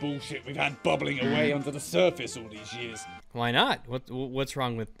fur bullshit we've had bubbling away under the surface all these years. Why not? What's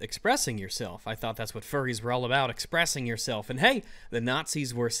wrong with expressing yourself? I thought that's what furries were all about, expressing yourself. And hey, the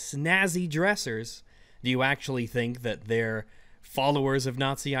Nazis were snazzy dressers. Do you actually think that they're followers of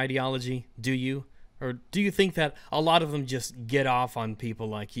Nazi ideology? Do you? Or do you think that a lot of them just get off on people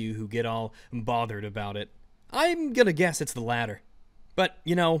like you who get all bothered about it? I'm gonna guess it's the latter. But,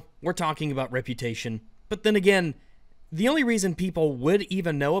 you know, we're talking about reputation. But then again, the only reason people would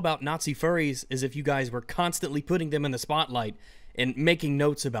even know about Nazi furries is if you guys were constantly putting them in the spotlight and making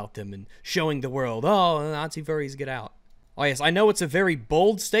notes about them and showing the world, oh, Nazi furries, get out. Oh yes, I know it's a very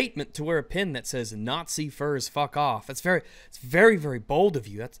bold statement to wear a pin that says Nazi furs fuck off. It's very, very bold of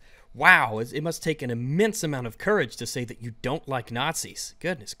you. That's, wow, it must take an immense amount of courage to say that you don't like Nazis.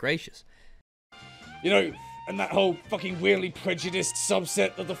 Goodness gracious. You know, and that whole fucking weirdly prejudiced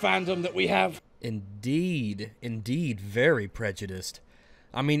subset of the fandom that we have. Indeed, very prejudiced.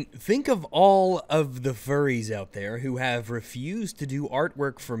 I mean, think of all of the furries out there who have refused to do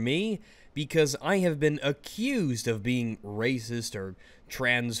artwork for me because I have been accused of being racist or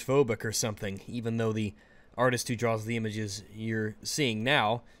transphobic or something, even though the artist who draws the images you're seeing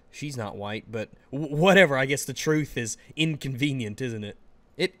now, she's not white, but whatever, I guess the truth is inconvenient, isn't it?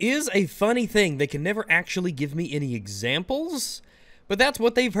 It is a funny thing, they can never actually give me any examples, but that's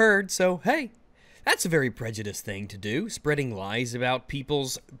what they've heard, so hey, that's a very prejudiced thing to do, spreading lies about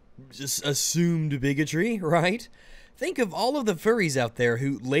people's assumed bigotry, right? Think of all of the furries out there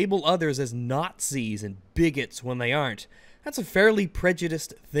who label others as Nazis and bigots when they aren't. That's a fairly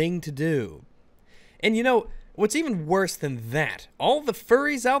prejudiced thing to do. And you know, what's even worse than that, all the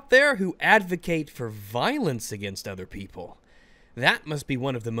furries out there who advocate for violence against other people. That must be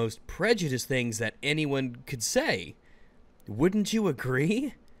one of the most prejudiced things that anyone could say. Wouldn't you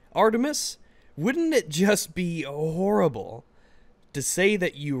agree, Artemis? Wouldn't it just be horrible to say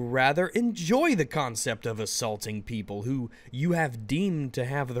that you rather enjoy the concept of assaulting people who you have deemed to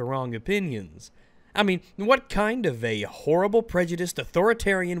have the wrong opinions? I mean, what kind of a horrible, prejudiced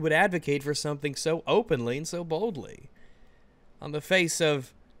authoritarian would advocate for something so openly and so boldly? On the face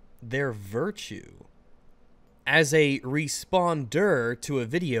of their virtue. As a responder to a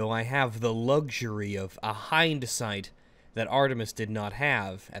video, I have the luxury of a hindsight that Artemis did not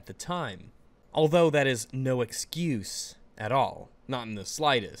have at the time. Although that is no excuse at all, not in the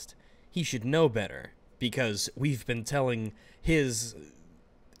slightest. He should know better, because we've been telling his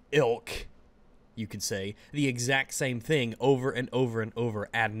ilk, you could say, the exact same thing over and over and over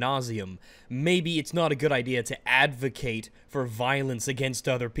ad nauseum. Maybe it's not a good idea to advocate for violence against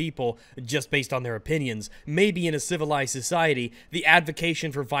other people just based on their opinions. Maybe in a civilized society, the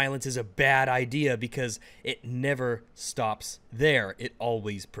advocation for violence is a bad idea because it never stops there. It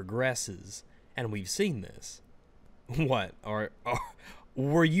always progresses. And we've seen this. What?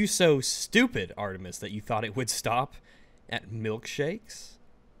 Were you so stupid, Artemis, that you thought it would stop at milkshakes?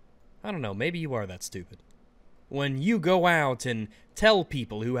 I don't know, maybe you are that stupid. When you go out and tell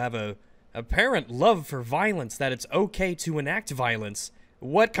people who have a apparent love for violence that it's okay to enact violence,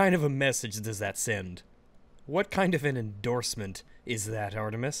 what kind of a message does that send? What kind of an endorsement is that,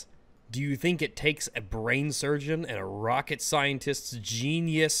 Artemis? Do you think it takes a brain surgeon and a rocket scientist's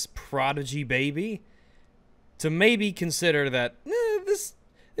genius prodigy baby to maybe consider that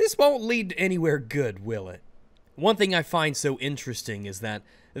this won't lead to anywhere good, will it? One thing I find so interesting is that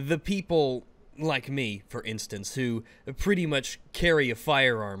the people like me, for instance, who pretty much carry a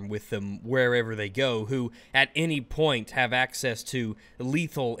firearm with them wherever they go, who at any point have access to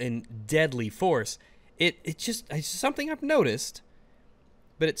lethal and deadly force, it's something I've noticed,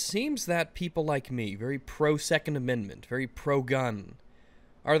 but it seems that people like me, very pro-Second Amendment, very pro-gun,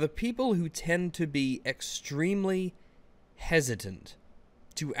 are the people who tend to be extremely hesitant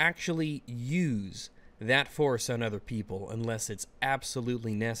to actually use that force on other people unless it's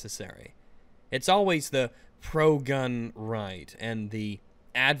absolutely necessary. It's always the pro-gun right and the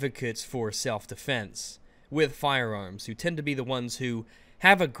advocates for self-defense with firearms who tend to be the ones who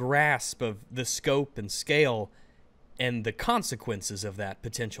have a grasp of the scope and scale and the consequences of that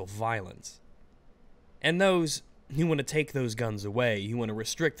potential violence. And those who want to take those guns away, who want to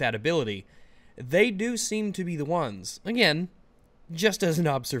restrict that ability, they do seem to be the ones, again, just as an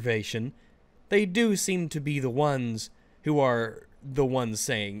observation, they do seem to be the ones who are the ones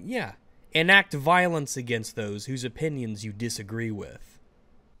saying, yeah, enact violence against those whose opinions you disagree with.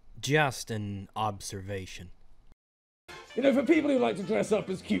 Just an observation. You know, for people who like to dress up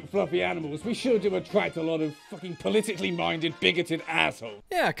as cute, fluffy animals, we sure do attract a lot of fucking politically minded, bigoted assholes.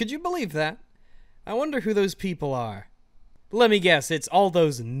 Yeah, could you believe that? I wonder who those people are. Let me guess, it's all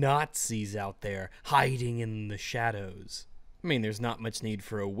those Nazis out there, hiding in the shadows. I mean, there's not much need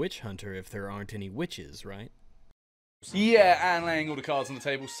for a witch hunter if there aren't any witches, right? Yeah, and laying all the cards on the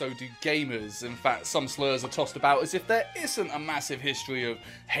table, so do gamers. In fact, some slurs are tossed about as if there isn't a massive history of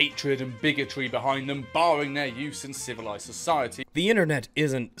hatred and bigotry behind them, barring their use in civilized society. The internet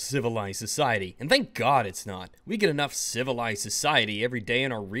isn't civilized society, and thank God it's not. We get enough civilized society every day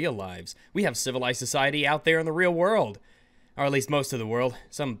in our real lives. We have civilized society out there in the real world. Or at least most of the world.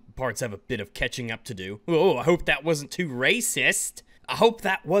 Some parts have a bit of catching up to do. Oh, I hope that wasn't too racist. I hope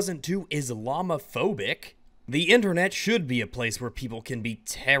that wasn't too Islamophobic. The internet should be a place where people can be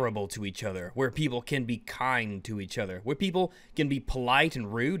terrible to each other, where people can be kind to each other, where people can be polite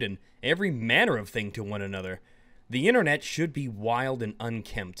and rude and every manner of thing to one another. The internet should be wild and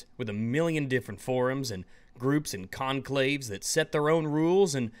unkempt, with a million different forums and groups and conclaves that set their own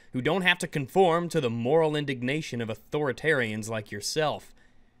rules and who don't have to conform to the moral indignation of authoritarians like yourself.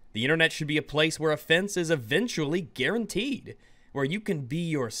 The internet should be a place where offense is eventually guaranteed, where you can be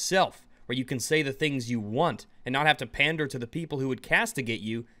yourself, where you can say the things you want and not have to pander to the people who would castigate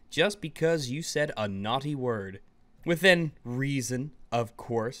you just because you said a naughty word. Within reason, of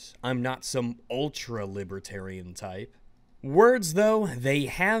course. I'm not some ultra-libertarian type. Words, though, they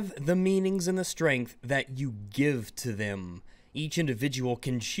have the meanings and the strength that you give to them. Each individual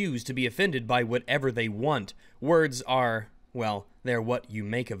can choose to be offended by whatever they want. Words are, well, they're what you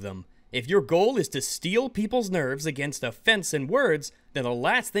make of them. If your goal is to steel people's nerves against offense and words, then the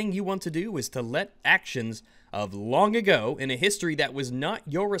last thing you want to do is to let actions of long ago in a history that was not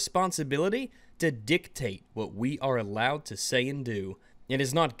your responsibility to dictate what we are allowed to say and do. It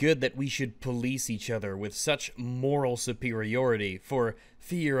is not good that we should police each other with such moral superiority for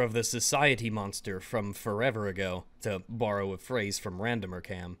fear of the society monster from forever ago, to borrow a phrase from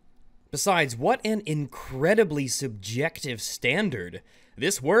Randomercam. Besides, what an incredibly subjective standard.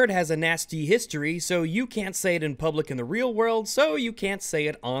 This word has a nasty history, so you can't say it in public in the real world, so you can't say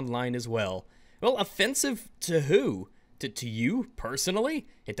it online as well. Well, offensive to who? To you, personally?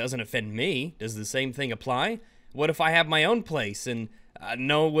 It doesn't offend me. Does the same thing apply? What if I have my own place and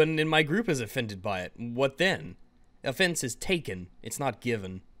no one in my group is offended by it? What then? Offense is taken, it's not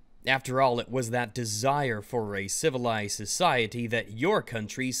given. After all, it was that desire for a civilized society that your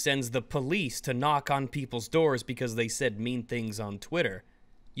country sends the police to knock on people's doors because they said mean things on Twitter.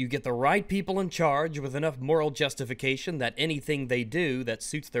 You get the right people in charge with enough moral justification that anything they do that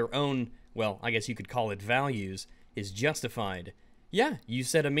suits their own, well, I guess you could call it values, is justified. Yeah, you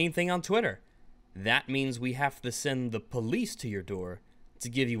said a mean thing on Twitter. That means we have to send the police to your door to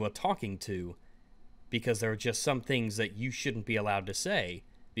give you a talking to, because there are just some things that you shouldn't be allowed to say,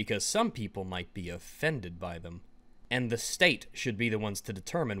 because some people might be offended by them. And the state should be the ones to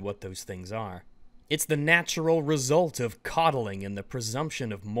determine what those things are. It's the natural result of coddling and the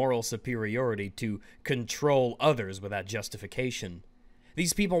presumption of moral superiority to control others without justification.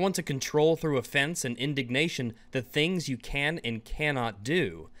 These people want to control through offense and indignation the things you can and cannot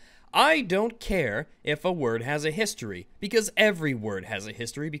do. I don't care if a word has a history, because every word has a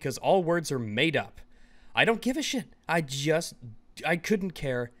history, because all words are made up. I don't give a shit. I couldn't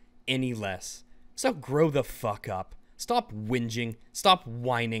care any less. So grow the fuck up. Stop whinging. Stop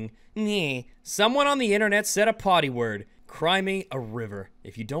whining. Nyeh. Someone on the internet said a potty word. Cry me a river.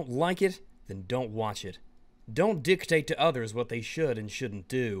 If you don't like it, then don't watch it. Don't dictate to others what they should and shouldn't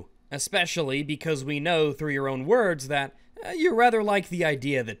do. Especially because we know through your own words that you rather like the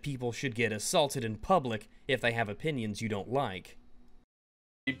idea that people should get assaulted in public if they have opinions you don't like.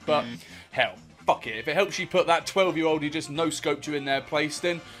 But hell, fuck it. If it helps you put that 12-year-old who just no-scoped you in their place,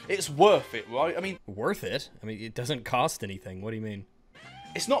 then it's worth it, right? I mean... Worth it? I mean, it doesn't cost anything. What do you mean?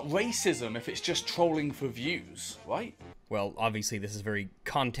 It's not racism if it's just trolling for views, right? Well, obviously this is very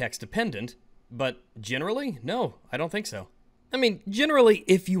context-dependent, but generally, no, I don't think so. I mean, generally,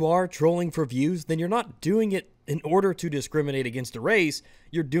 if you are trolling for views, then you're not doing it in order to discriminate against a race,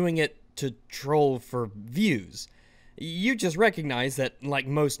 you're doing it to troll for views. You just recognize that, like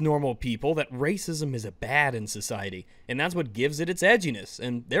most normal people, that racism is a bad in society, and that's what gives it its edginess,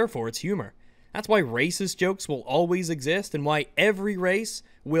 and therefore its humor. That's why racist jokes will always exist, and why every race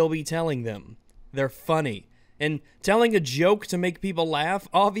will be telling them. They're funny. And telling a joke to make people laugh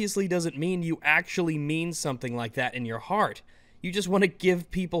obviously doesn't mean you actually mean something like that in your heart. You just want to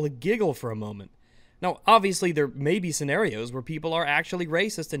give people a giggle for a moment. Now, obviously there may be scenarios where people are actually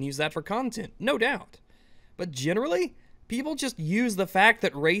racist and use that for content, no doubt. But generally, people just use the fact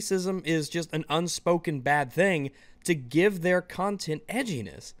that racism is just an unspoken bad thing to give their content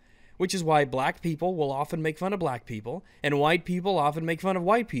edginess. Which is why black people will often make fun of black people, and white people often make fun of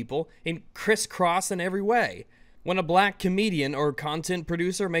white people, and crisscross in every way. When a black comedian or content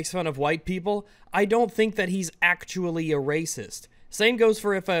producer makes fun of white people, I don't think that he's actually a racist. Same goes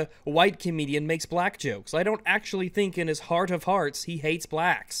for if a white comedian makes black jokes. I don't actually think in his heart of hearts he hates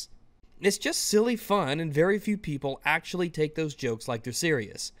blacks. It's just silly fun, and very few people actually take those jokes like they're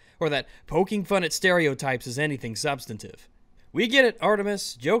serious, or that poking fun at stereotypes is anything substantive. We get it,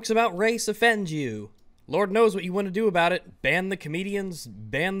 Artemis. Jokes about race offend you. Lord knows what you want to do about it. Ban the comedians,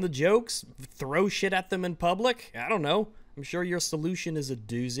 ban the jokes, throw shit at them in public? I don't know. I'm sure your solution is a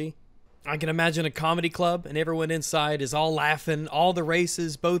doozy. I can imagine a comedy club, and everyone inside is all laughing, all the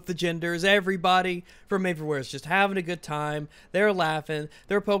races, both the genders, everybody from everywhere is just having a good time. They're laughing,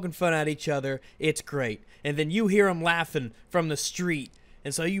 they're poking fun at each other. It's great. And then you hear them laughing from the street.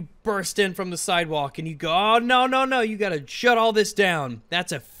 And so you burst in from the sidewalk and you go, oh, no, no, no, you gotta shut all this down.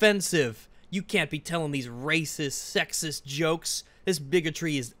 That's offensive. You can't be telling these racist, sexist jokes. This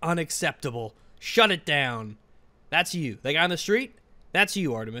bigotry is unacceptable. Shut it down. That's you. The guy on the street? That's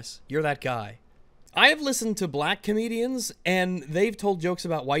you, Artemis. You're that guy. I have listened to black comedians, and they've told jokes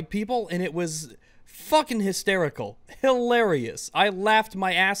about white people, and it was fucking hysterical. Hilarious. I laughed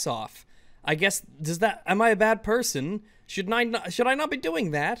my ass off. I guess, am I a bad person? Should I not be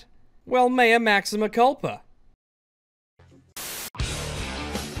doing that? Well, mea maxima culpa.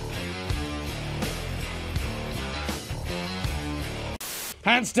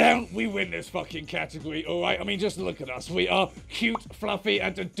 Hands down, we win this fucking category, alright? I mean, just look at us. We are cute, fluffy,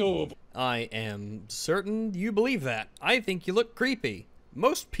 and adorable. I am certain you believe that. I think you look creepy.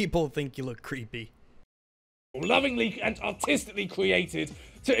 Most people think you look creepy. Lovingly and artistically created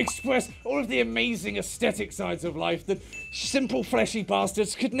to express all of the amazing aesthetic sides of life that simple fleshy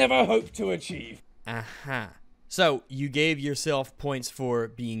bastards could never hope to achieve. Aha. So, you gave yourself points for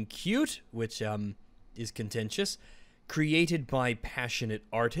being cute, which, is contentious, created by passionate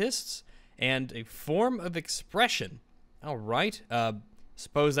artists, and a form of expression. Alright,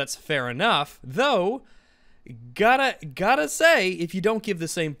 suppose that's fair enough, though, gotta say, if you don't give the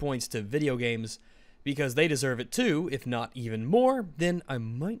same points to video games, because they deserve it too, if not even more, then I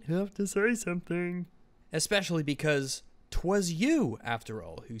might have to say something. Especially because 'twas you, after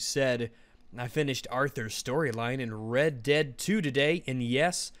all, who said, I finished Arthur's storyline in Red Dead 2 today, and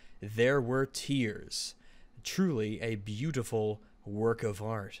yes, there were tears. Truly a beautiful work of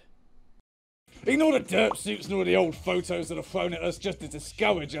art. Ignore the dirt suits and all the old photos that are thrown at us just to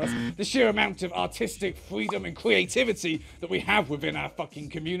discourage us. The sheer amount of artistic freedom and creativity that we have within our fucking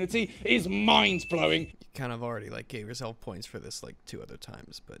community is mind-blowing. You kind of already, gave yourself points for this, 2 other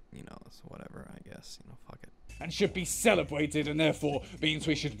times, but, it's whatever, I guess, fuck it. and should be celebrated, and therefore means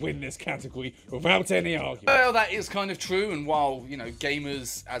we should win this category without any argument. Well, that is kind of true, and while, you know,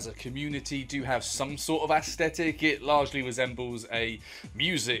 gamers as a community do have some sort of aesthetic, it largely resembles a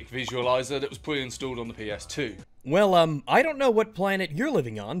music visualizer that was pre-installed on the PS2. Well, I don't know what planet you're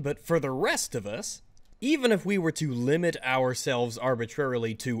living on, but for the rest of us, even if we were to limit ourselves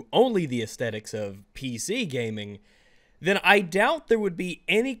arbitrarily to only the aesthetics of PC gaming, then I doubt there would be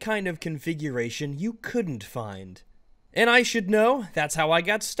any kind of configuration you couldn't find. And I should know, that's how I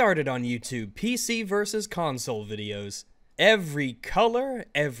got started on YouTube, PC versus console videos. Every color,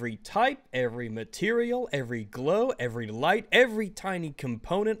 every type, every material, every glow, every light, every tiny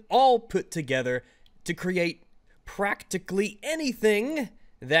component, all put together to create practically anything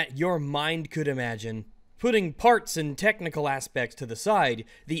that your mind could imagine. Putting parts and technical aspects to the side,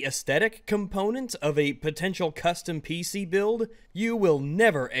 the aesthetic component of a potential custom PC build, you will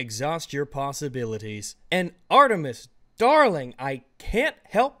never exhaust your possibilities. And Artemis, darling, I can't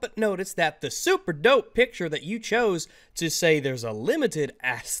help but notice that the super dope picture that you chose to say there's a limited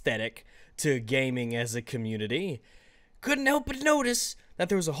aesthetic to gaming as a community, couldn't help but notice that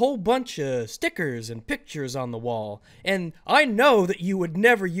there was a whole bunch of stickers and pictures on the wall, and I know that you would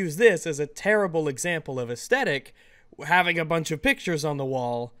never use this as a terrible example of aesthetic, having a bunch of pictures on the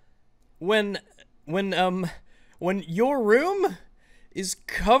wall, when your room is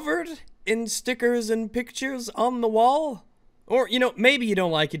covered in stickers and pictures on the wall. Or, you know, maybe you don't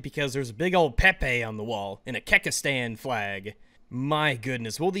like it because there's a big old Pepe on the wall and a Kekistan flag. My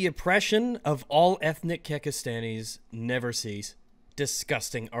goodness, will the oppression of all ethnic Kekistanis never cease?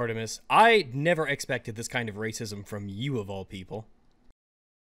 Disgusting, Artemis. I never expected this kind of racism from you, of all people.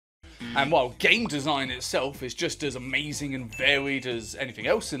 And while game design itself is just as amazing and varied as anything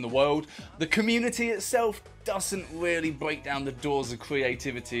else in the world, the community itself doesn't really break down the doors of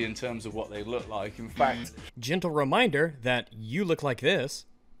creativity in terms of what they look like. In fact, gentle reminder that you look like this.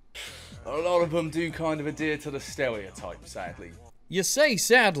 A lot of them do kind of adhere to the stereotype, sadly. You say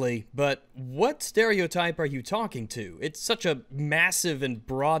sadly, but what stereotype are you talking to? It's such a massive and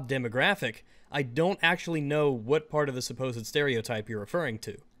broad demographic, I don't actually know what part of the supposed stereotype you're referring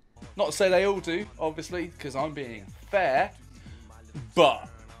to. Not to say they all do, obviously, because I'm being fair, but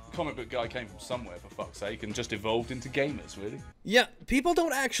comic book guy came from somewhere, for fuck's sake, and just evolved into gamers, really. Yeah, people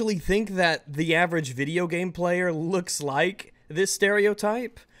don't actually think that the average video game player looks like this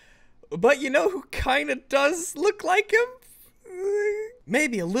stereotype, but you know who kinda does look like him?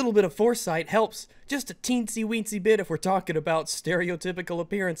 Maybe a little bit of foresight helps, just a teensy-weensy bit if we're talking about stereotypical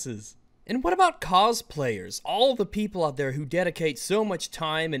appearances. And what about cosplayers? All the people out there who dedicate so much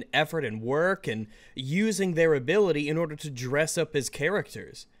time and effort and work and using their ability in order to dress up as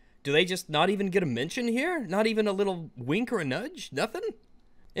characters. Do they just not even get a mention here? Not even a little wink or a nudge? Nothing?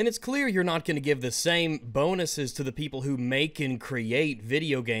 And it's clear you're not going to give the same bonuses to the people who make and create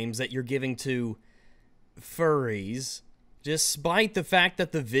video games that you're giving to furries, despite the fact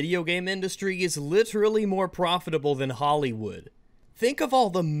that the video game industry is literally more profitable than Hollywood. Think of all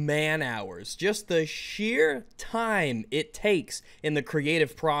the man-hours, just the sheer time it takes in the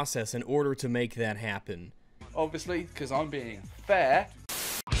creative process in order to make that happen. Obviously, because I'm being fair.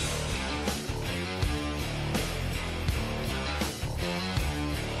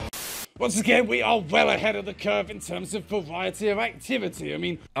 Once again, we are well ahead of the curve in terms of variety of activity. I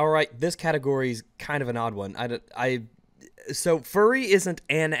mean... Alright, this category is kind of an odd one. So, furry isn't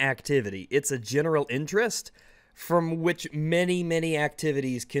an activity. It's a general interest from which many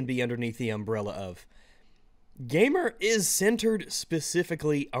activities can be underneath the umbrella of. Gamer is centered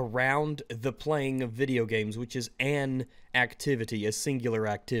specifically around the playing of video games, which is an activity, a singular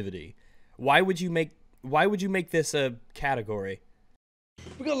activity. Why would you make this a category?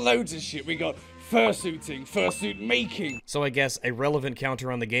 We got loads of shit. We got fursuiting, fursuit making. So I guess a relevant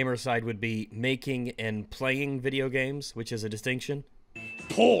counter on the gamer side would be making and playing video games, which is a distinction.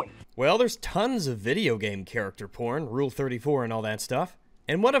 Porn. Well, there's tons of video game character porn, Rule 34 and all that stuff.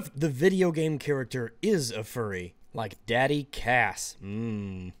 And what if the video game character is a furry? Like Daddy Cass.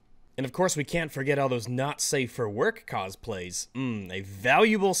 And of course we can't forget all those not safe for work cosplays. A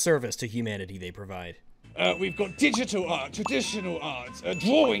valuable service to humanity they provide. We've got digital art, traditional art,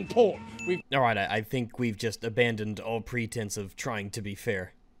 drawing porn. Alright, I think we've just abandoned all pretense of trying to be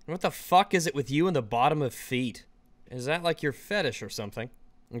fair. What the fuck is it with you and the bottom of feet? Is that like your fetish or something?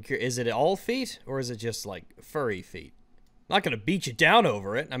 Is it all feet, or is it just like furry feet? I'm not gonna beat you down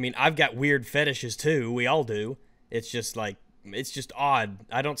over it. I mean, I've got weird fetishes too, we all do. It's just like, it's just odd.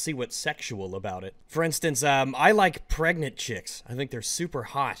 I don't see what's sexual about it. For instance, I like pregnant chicks. I think they're super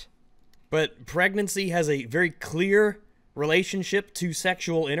hot. But pregnancy has a very clear relationship to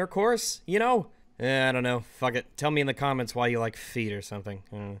sexual intercourse, you know? I don't know. Fuck it. Tell me in the comments why you like feet or something.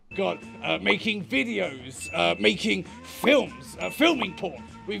 Got making videos, making films, filming porn.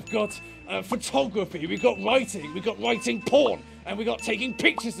 We've got photography, we've got writing porn, and we've got taking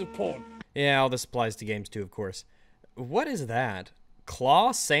pictures of porn. Yeah, all this applies to games too, of course. What is that?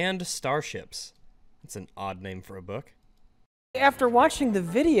 Claw Sand Starships. That's an odd name for a book. After watching the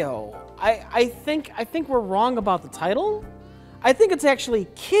video, I think we're wrong about the title. I think it's actually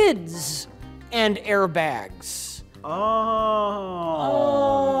Kids and Airbags. Oh.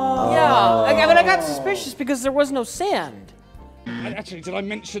 Yeah, I mean, I got suspicious because there was no sand. And actually, did I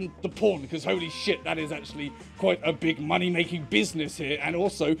mention the porn? Because holy shit, that is actually quite a big money-making business here, and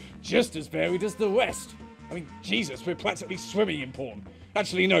also just as varied as the rest. I mean, Jesus, we're practically swimming in porn.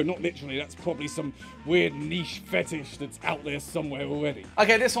 Actually, no, not literally. That's probably some weird niche fetish that's out there somewhere already.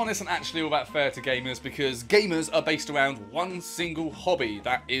 Okay, this one isn't actually all that fair to gamers because gamers are based around one single hobby.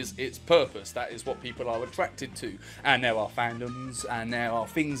 That is its purpose. That is what people are attracted to. And there are fandoms and there are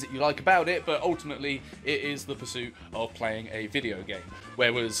things that you like about it, but ultimately it is the pursuit of playing a video game.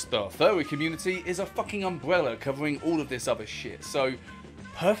 Whereas the furry community is a fucking umbrella covering all of this other shit. So,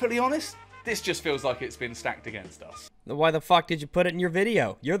 perfectly honest, this just feels like it's been stacked against us. Why the fuck did you put it in your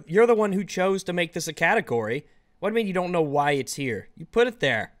video? You're the one who chose to make this a category. What do you mean you don't know why it's here? You put it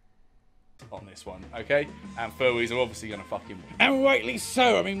there. On this one, okay? And furries are obviously gonna fucking win. And rightly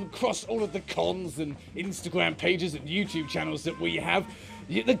so. I mean, across all of the cons and Instagram pages and YouTube channels that we have,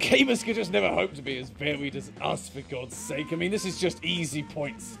 the gamers could just never hope to be as varied as us, for God's sake. I mean, this is just easy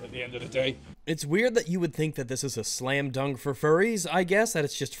points at the end of the day. It's weird that you would think that this is a slam dunk for furries, I guess, that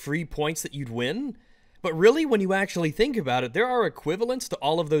it's just free points that you'd win. But really, when you actually think about it, there are equivalents to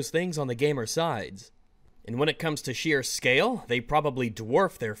all of those things on the gamer sides. And when it comes to sheer scale, they probably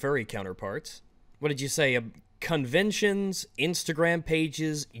dwarf their furry counterparts. What did you say? Conventions, Instagram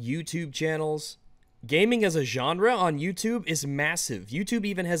pages, YouTube channels. Gaming as a genre on YouTube is massive. YouTube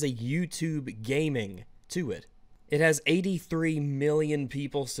even has a YouTube gaming to it. It has 83 million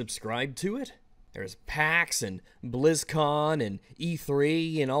people subscribed to it. There's PAX and BlizzCon and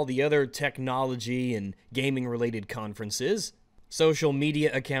E3 and all the other technology and gaming-related conferences. Social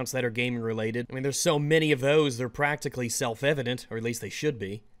media accounts that are gaming-related. I mean, there's so many of those, they're practically self-evident, or at least they should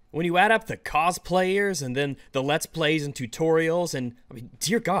be. When you add up the cosplayers and then the Let's Plays and tutorials and, I mean,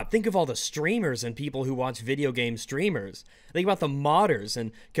 dear God, think of all the streamers and people who watch video game streamers. Think about the modders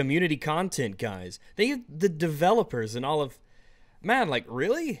and community content guys. Think of the developers and all of... Man, like,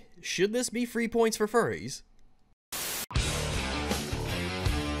 really? Should this be free points for furries?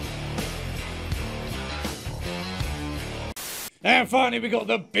 And finally, we got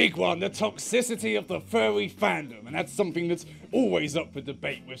the big one, the toxicity of the furry fandom. And that's something that's always up for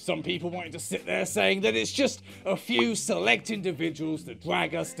debate, with some people wanting to sit there saying that it's just a few select individuals that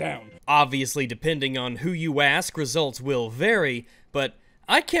drag us down. Obviously, depending on who you ask, results will vary, but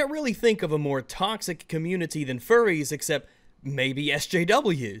I can't really think of a more toxic community than furries except maybe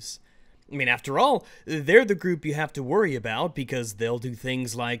SJWs. I mean, after all, they're the group you have to worry about because they'll do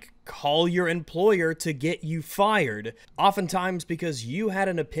things like call your employer to get you fired, oftentimes because you had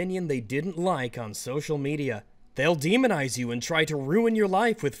an opinion they didn't like on social media. They'll demonize you and try to ruin your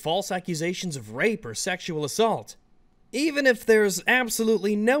life with false accusations of rape or sexual assault. Even if there's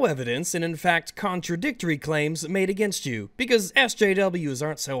absolutely no evidence and in fact contradictory claims made against you, because SJWs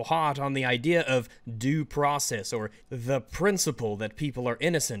aren't so hot on the idea of due process or the principle that people are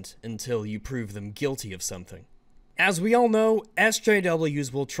innocent until you prove them guilty of something. As we all know,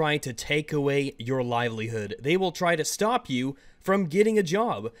 SJWs will try to take away your livelihood. They will try to stop you from getting a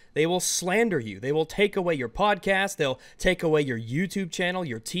job. They will slander you. They will take away your podcast. They'll take away your YouTube channel,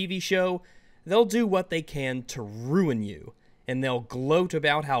 your TV show. They'll do what they can to ruin you, and they'll gloat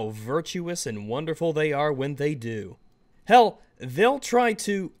about how virtuous and wonderful they are when they do. Hell, they'll try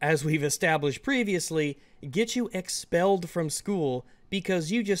to, as we've established previously, get you expelled from school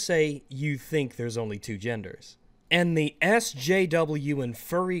because you just say you think there's only two genders. And the SJW and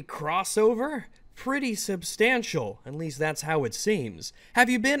furry crossover? Pretty substantial, at least that's how it seems. Have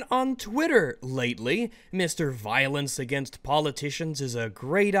you been on Twitter lately? Mr. Violence against politicians is a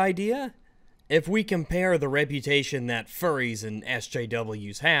great idea. If we compare the reputation that furries and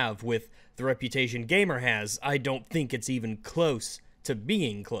SJWs have with the reputation Gamer has, I don't think it's even close to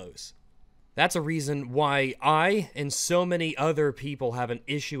being close. That's a reason why I and so many other people have an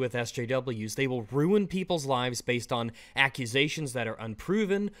issue with SJWs. They will ruin people's lives based on accusations that are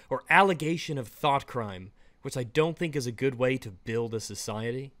unproven or allegation of thought crime, which I don't think is a good way to build a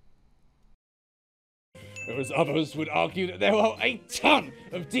society. Whereas others would argue that there are a ton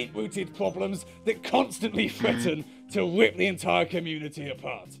of deep-rooted problems that constantly threaten to rip the entire community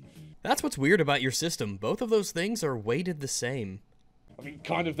apart. That's what's weird about your system. Both of those things are weighted the same. I mean,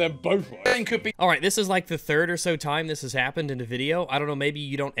 kind of them both right. Could be Alright, this is like the third or so time this has happened in a video. I don't know, maybe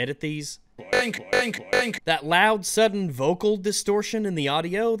you don't edit these. That loud, sudden vocal distortion in the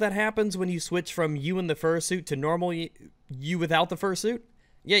audio that happens when you switch from you in the fursuit to normal you without the fursuit.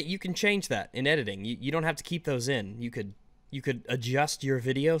 Yeah, you can change that in editing. You don't have to keep those in. You could adjust your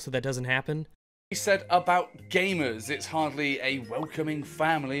video so that doesn't happen. He said about gamers, it's hardly a welcoming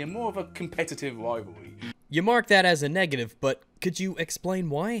family and more of a competitive rivalry. You mark that as a negative, but could you explain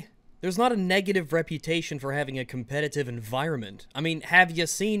why? There's not a negative reputation for having a competitive environment. I mean, have you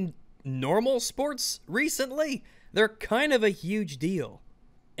seen normal sports recently? They're kind of a huge deal.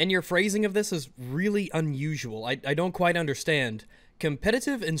 And your phrasing of this is really unusual. I don't quite understand.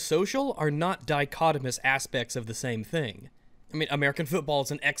 Competitive and social are not dichotomous aspects of the same thing. I mean, American football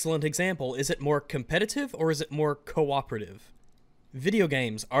is an excellent example. Is it more competitive or is it more cooperative? Video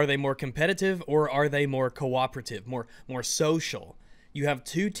games, are they more competitive or are they more cooperative, more social? You have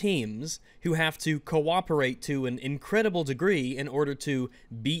two teams who have to cooperate to an incredible degree in order to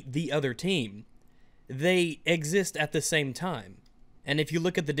beat the other team. They exist at the same time. And if you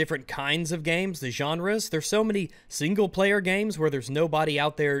look at the different kinds of games, the genres, there's so many single-player games where there's nobody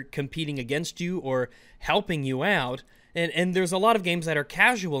out there competing against you or helping you out. And there's a lot of games that are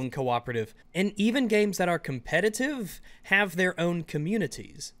casual and cooperative. And even games that are competitive have their own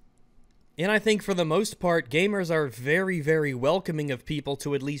communities. And I think for the most part, gamers are very, very welcoming of people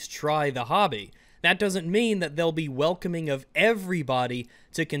to at least try the hobby. That doesn't mean that they'll be welcoming of everybody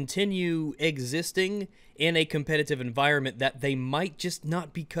to continue existing in a competitive environment that they might just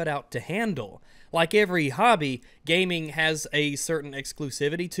not be cut out to handle. Like every hobby, gaming has a certain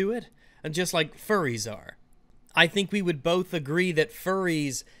exclusivity to it, just like furries are. I think we would both agree that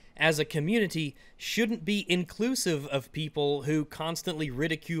furries, as a community, shouldn't be inclusive of people who constantly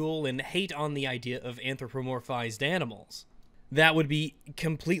ridicule and hate on the idea of anthropomorphized animals. That would be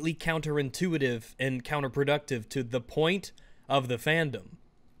completely counterintuitive and counterproductive to the point of the fandom.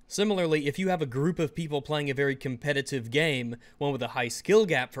 Similarly, if you have a group of people playing a very competitive game, one with a high skill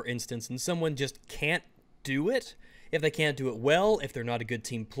gap, for instance, and someone just can't do it, if they can't do it well, if they're not a good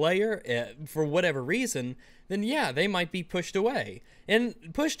team player, for whatever reason, then yeah, they might be pushed away. And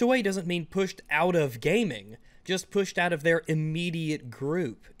pushed away doesn't mean pushed out of gaming, just pushed out of their immediate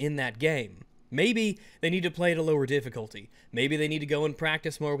group in that game. Maybe they need to play at a lower difficulty. Maybe they need to go and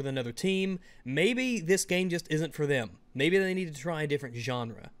practice more with another team. Maybe this game just isn't for them. Maybe they need to try a different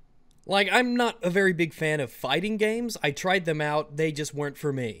genre. Like, I'm not a very big fan of fighting games. I tried them out, they just weren't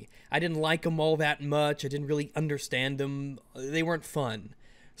for me. I didn't like them all that much, I didn't really understand them, they weren't fun.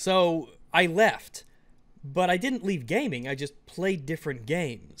 So, I left. But I didn't leave gaming, I just played different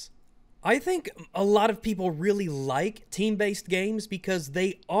games. I think a lot of people really like team-based games because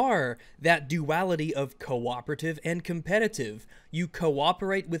they are that duality of cooperative and competitive. You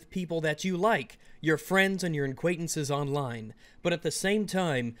cooperate with people that you like, your friends and your acquaintances online, but at the same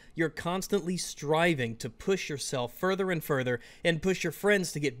time, you're constantly striving to push yourself further and further and push your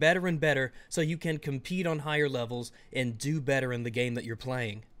friends to get better and better so you can compete on higher levels and do better in the game that you're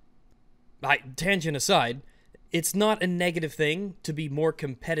playing. Tangent aside, it's not a negative thing to be more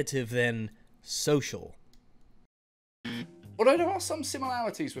competitive than social. Although there are some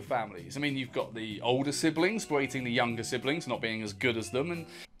similarities with families. I mean, you've got the older siblings berating the younger siblings, not being as good as them, and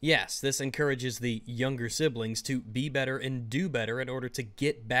yes, this encourages the younger siblings to be better and do better in order to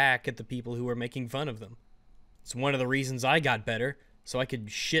get back at the people who are making fun of them. It's one of the reasons I got better, so I could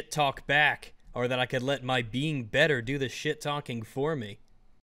shit-talk back, or that I could let my being better do the shit-talking for me.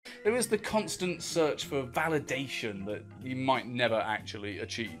 there is the constant search for validation that you might never actually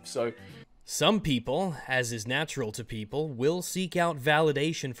achieve, so Some people, as is natural to people, will seek out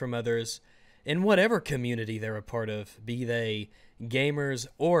validation from others in whatever community they're a part of, be they gamers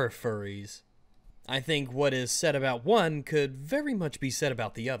or furries. I think what is said about one could very much be said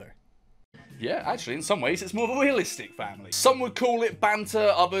about the other. yeah, actually, in some ways, it's more of a realistic family. Some would call it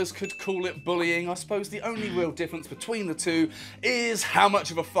banter, others could call it bullying. I suppose the only real difference between the two is how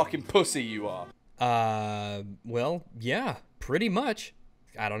much of a fucking pussy you are. Well, yeah, pretty much.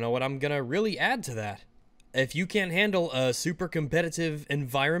 I don't know what I'm gonna really add to that. If you can't handle a super competitive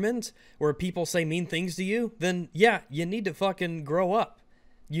environment where people say mean things to you, then yeah, you need to fucking grow up.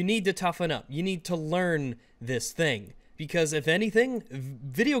 You need to toughen up. You need to learn this thing. Because if anything,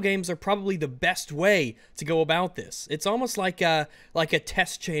 video games are probably the best way to go about this. It's almost like a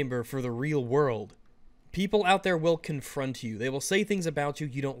test chamber for the real world. People out there will confront you. They will say things about you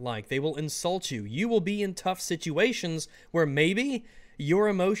you don't like. They will insult you. You will be in tough situations where maybe your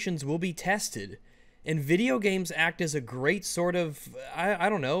emotions will be tested. And video games act as a great sort of, I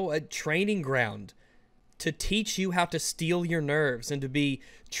don't know, a training ground to teach you how to steel your nerves and to be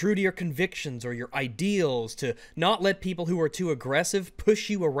true to your convictions or your ideals, to not let people who are too aggressive push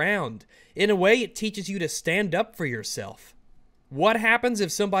you around. In a way, it teaches you to stand up for yourself. What happens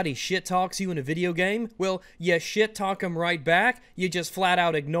if somebody shit-talks you in a video game? Well, you shit-talk them right back, you just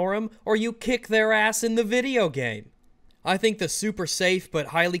flat-out ignore them, or you kick their ass in the video game. I think the super safe but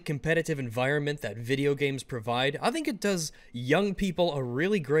highly competitive environment that video games provide, I think it does young people a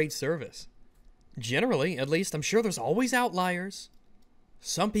really great service. Generally, at least, I'm sure there's always outliers.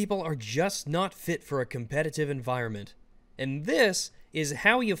 Some people are just not fit for a competitive environment. And this is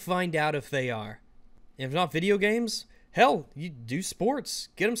how you find out if they are. If not video games, hell, you do sports.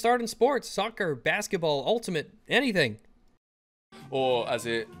 Get them started in sports. Soccer, basketball, ultimate, anything. Or, as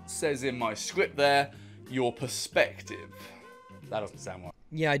it says in my script there, your perspective. That doesn't sound right.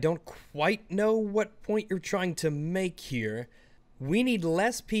 Yeah, I don't quite know what point you're trying to make here. We need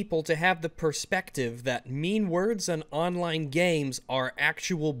less people to have the perspective that mean words on online games are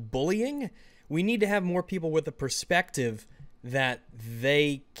actual bullying. We need to have more people with the perspective that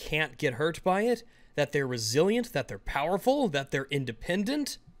they can't get hurt by it, that they're resilient, that they're powerful, that they're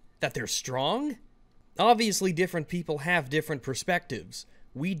independent, that they're strong. Obviously, different people have different perspectives.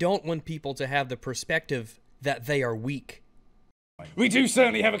 We don't want people to have the perspective that they are weak. We do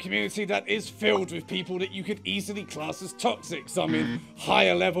certainly have a community that is filled with people that you could easily class as toxic, some in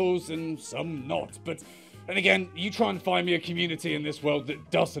higher levels and some not. But then again, you try and find me a community in this world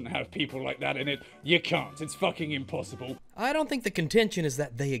that doesn't have people like that in it, you can't. It's fucking impossible. I don't think the contention is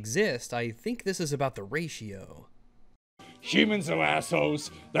that they exist. I think this is about the ratio. Humans are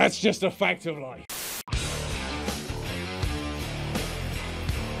assholes. That's just a fact of life.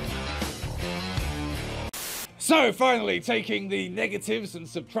 So finally, taking the negatives and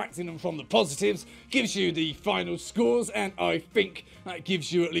subtracting them from the positives gives you the final scores, and I think that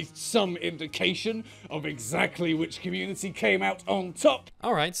gives you at least some indication of exactly which community came out on top.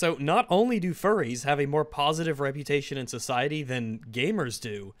 Alright, so not only do furries have a more positive reputation in society than gamers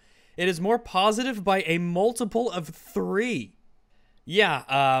do, it is more positive by a multiple of 3. Yeah,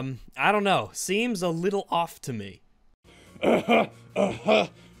 I don't know. Seems a little off to me.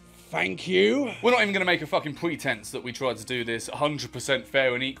 Thank you. We're not even going to make a fucking pretense that we tried to do this 100%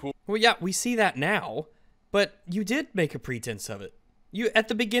 fair and equal. Well, yeah, we see that now, but you did make a pretense of it. You, at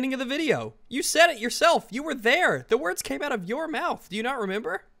the beginning of the video, you said it yourself. You were there. The words came out of your mouth. Do you not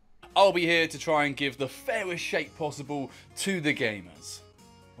remember? I'll be here to try and give the fairest shake possible to the gamers.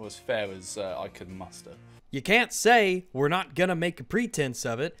 Or as fair as I can muster. You can't say, we're not gonna make a pretense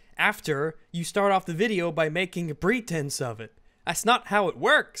of it, after you start off the video by making a pretense of it. That's not how it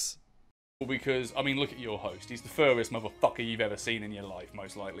works. Because, I mean, look at your host. He's the furriest motherfucker you've ever seen in your life,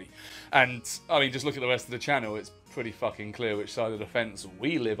 most likely. And, I mean, just look at the rest of the channel. It's pretty fucking clear which side of the fence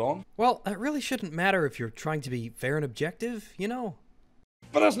we live on. Well, that really shouldn't matter if you're trying to be fair and objective, you know?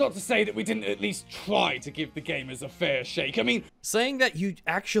 But that's not to say that we didn't at least try to give the gamers a fair shake. I mean, saying that you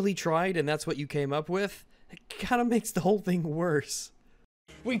actually tried and that's what you came up with, it kind of makes the whole thing worse.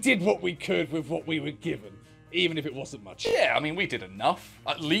 We did what we could with what we were given. Even if it wasn't much. Yeah, I mean, we did enough.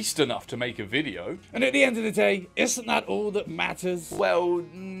 At least enough to make a video. And at the end of the day, isn't that all that matters? Well,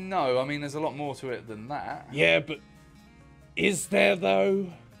 no. I mean, there's a lot more to it than that. Yeah, but is there, though?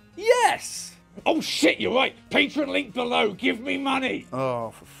 Yes! Oh, shit, you're right. Patreon link below. Give me money.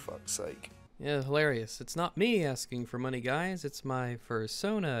 Oh, for fuck's sake. Yeah, hilarious. It's not me asking for money, guys. It's my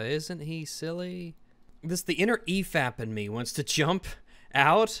fursona. Isn't he silly? The inner EFAP in me wants to jump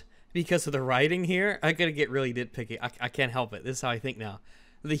out because of the writing here. I gotta get really nitpicky. I can't help it. This is how I think now.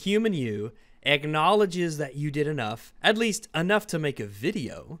 The human you acknowledges that you did enough, at least enough to make a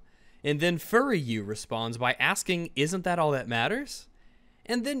video, and then furry you responds by asking, isn't that all that matters?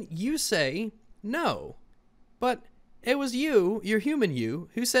 And then you say, no. But it was you, your human you,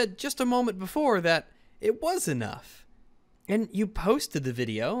 who said just a moment before that it was enough. And you posted the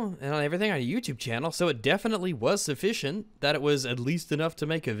video and everything on your YouTube channel, so it definitely was sufficient that it was at least enough to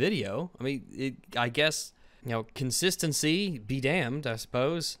make a video. I mean, I guess, you know, consistency be damned, I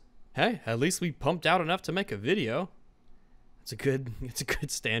suppose. Hey, at least we pumped out enough to make a video. It's a good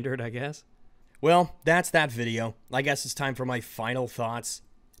standard, I guess. Well, that's that video. I guess it's time for my final thoughts.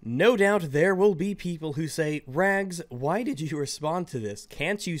 No doubt there will be people who say, Rags, why did you respond to this?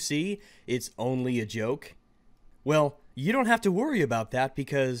 Can't you see it's only a joke? Well, you don't have to worry about that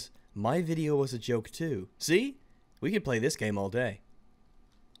because my video was a joke too. See? We could play this game all day.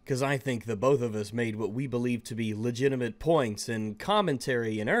 Because I think the both of us made what we believe to be legitimate points and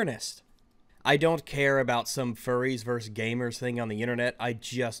commentary in earnest. I don't care about some furries versus gamers thing on the internet. I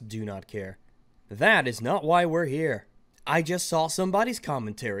just do not care. that is not why we're here. I just saw somebody's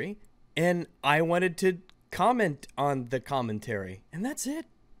commentary, and I wanted to comment on the commentary, and that's it.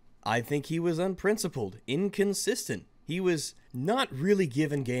 I think he was unprincipled, inconsistent. He was not really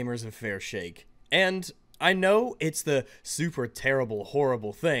giving gamers a fair shake. And I know it's the super terrible,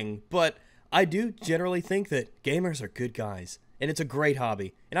 horrible thing, but I do generally think that gamers are good guys, and it's a great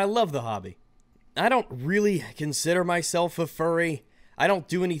hobby, and I love the hobby. I don't really consider myself a furry. I don't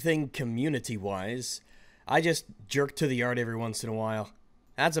do anything community-wise. I just jerk to the art every once in a while.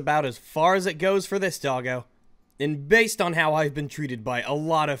 That's about as far as it goes for this doggo. And based on how I've been treated by a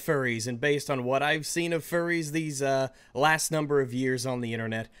lot of furries, and based on what I've seen of furries these last number of years on the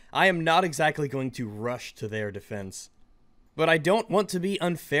internet, I am not exactly going to rush to their defense. But I don't want to be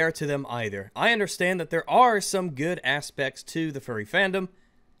unfair to them either. I understand that there are some good aspects to the furry fandom.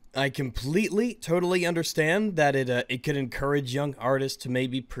 I completely, totally understand that it could encourage young artists to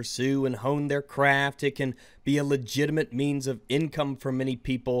maybe pursue and hone their craft. It can be a legitimate means of income for many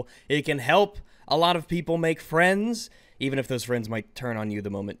people. It can help a lot of people make friends, even if those friends might turn on you the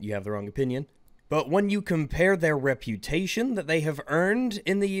moment you have the wrong opinion. But when you compare their reputation that they have earned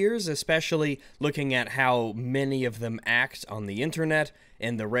in the years, especially looking at how many of them act on the internet,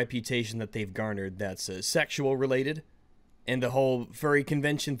 and the reputation that they've garnered that's sexual related, and the whole furry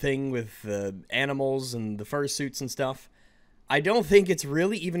convention thing with the animals and the fursuits and stuff, I don't think it's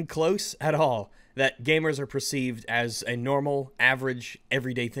really even close at all that gamers are perceived as a normal, average,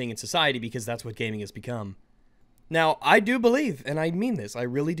 everyday thing in society, because that's what gaming has become. Now, I do believe, and I mean this, I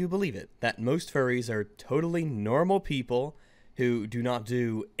really do believe it, that most furries are totally normal people who do not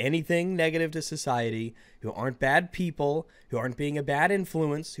do anything negative to society, who aren't bad people, who aren't being a bad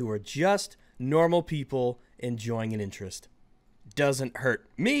influence, who are just normal people enjoying an interest. Doesn't hurt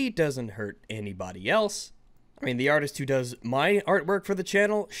me, doesn't hurt anybody else. I mean, the artist who does my artwork for the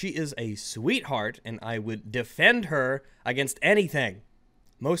channel, she is a sweetheart, and I would defend her against anything.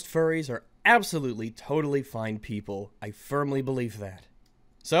 Most furries are absolutely, totally fine people. I firmly believe that.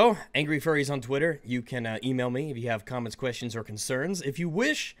 So, Angry Furries on Twitter, you can email me if you have comments, questions, or concerns. If you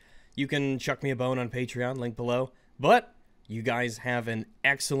wish, you can chuck me a bone on Patreon, link below. But you guys have an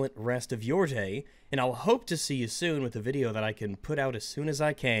excellent rest of your day, and I'll hope to see you soon with a video that I can put out as soon as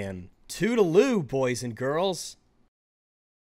I can. Toodaloo, boys and girls!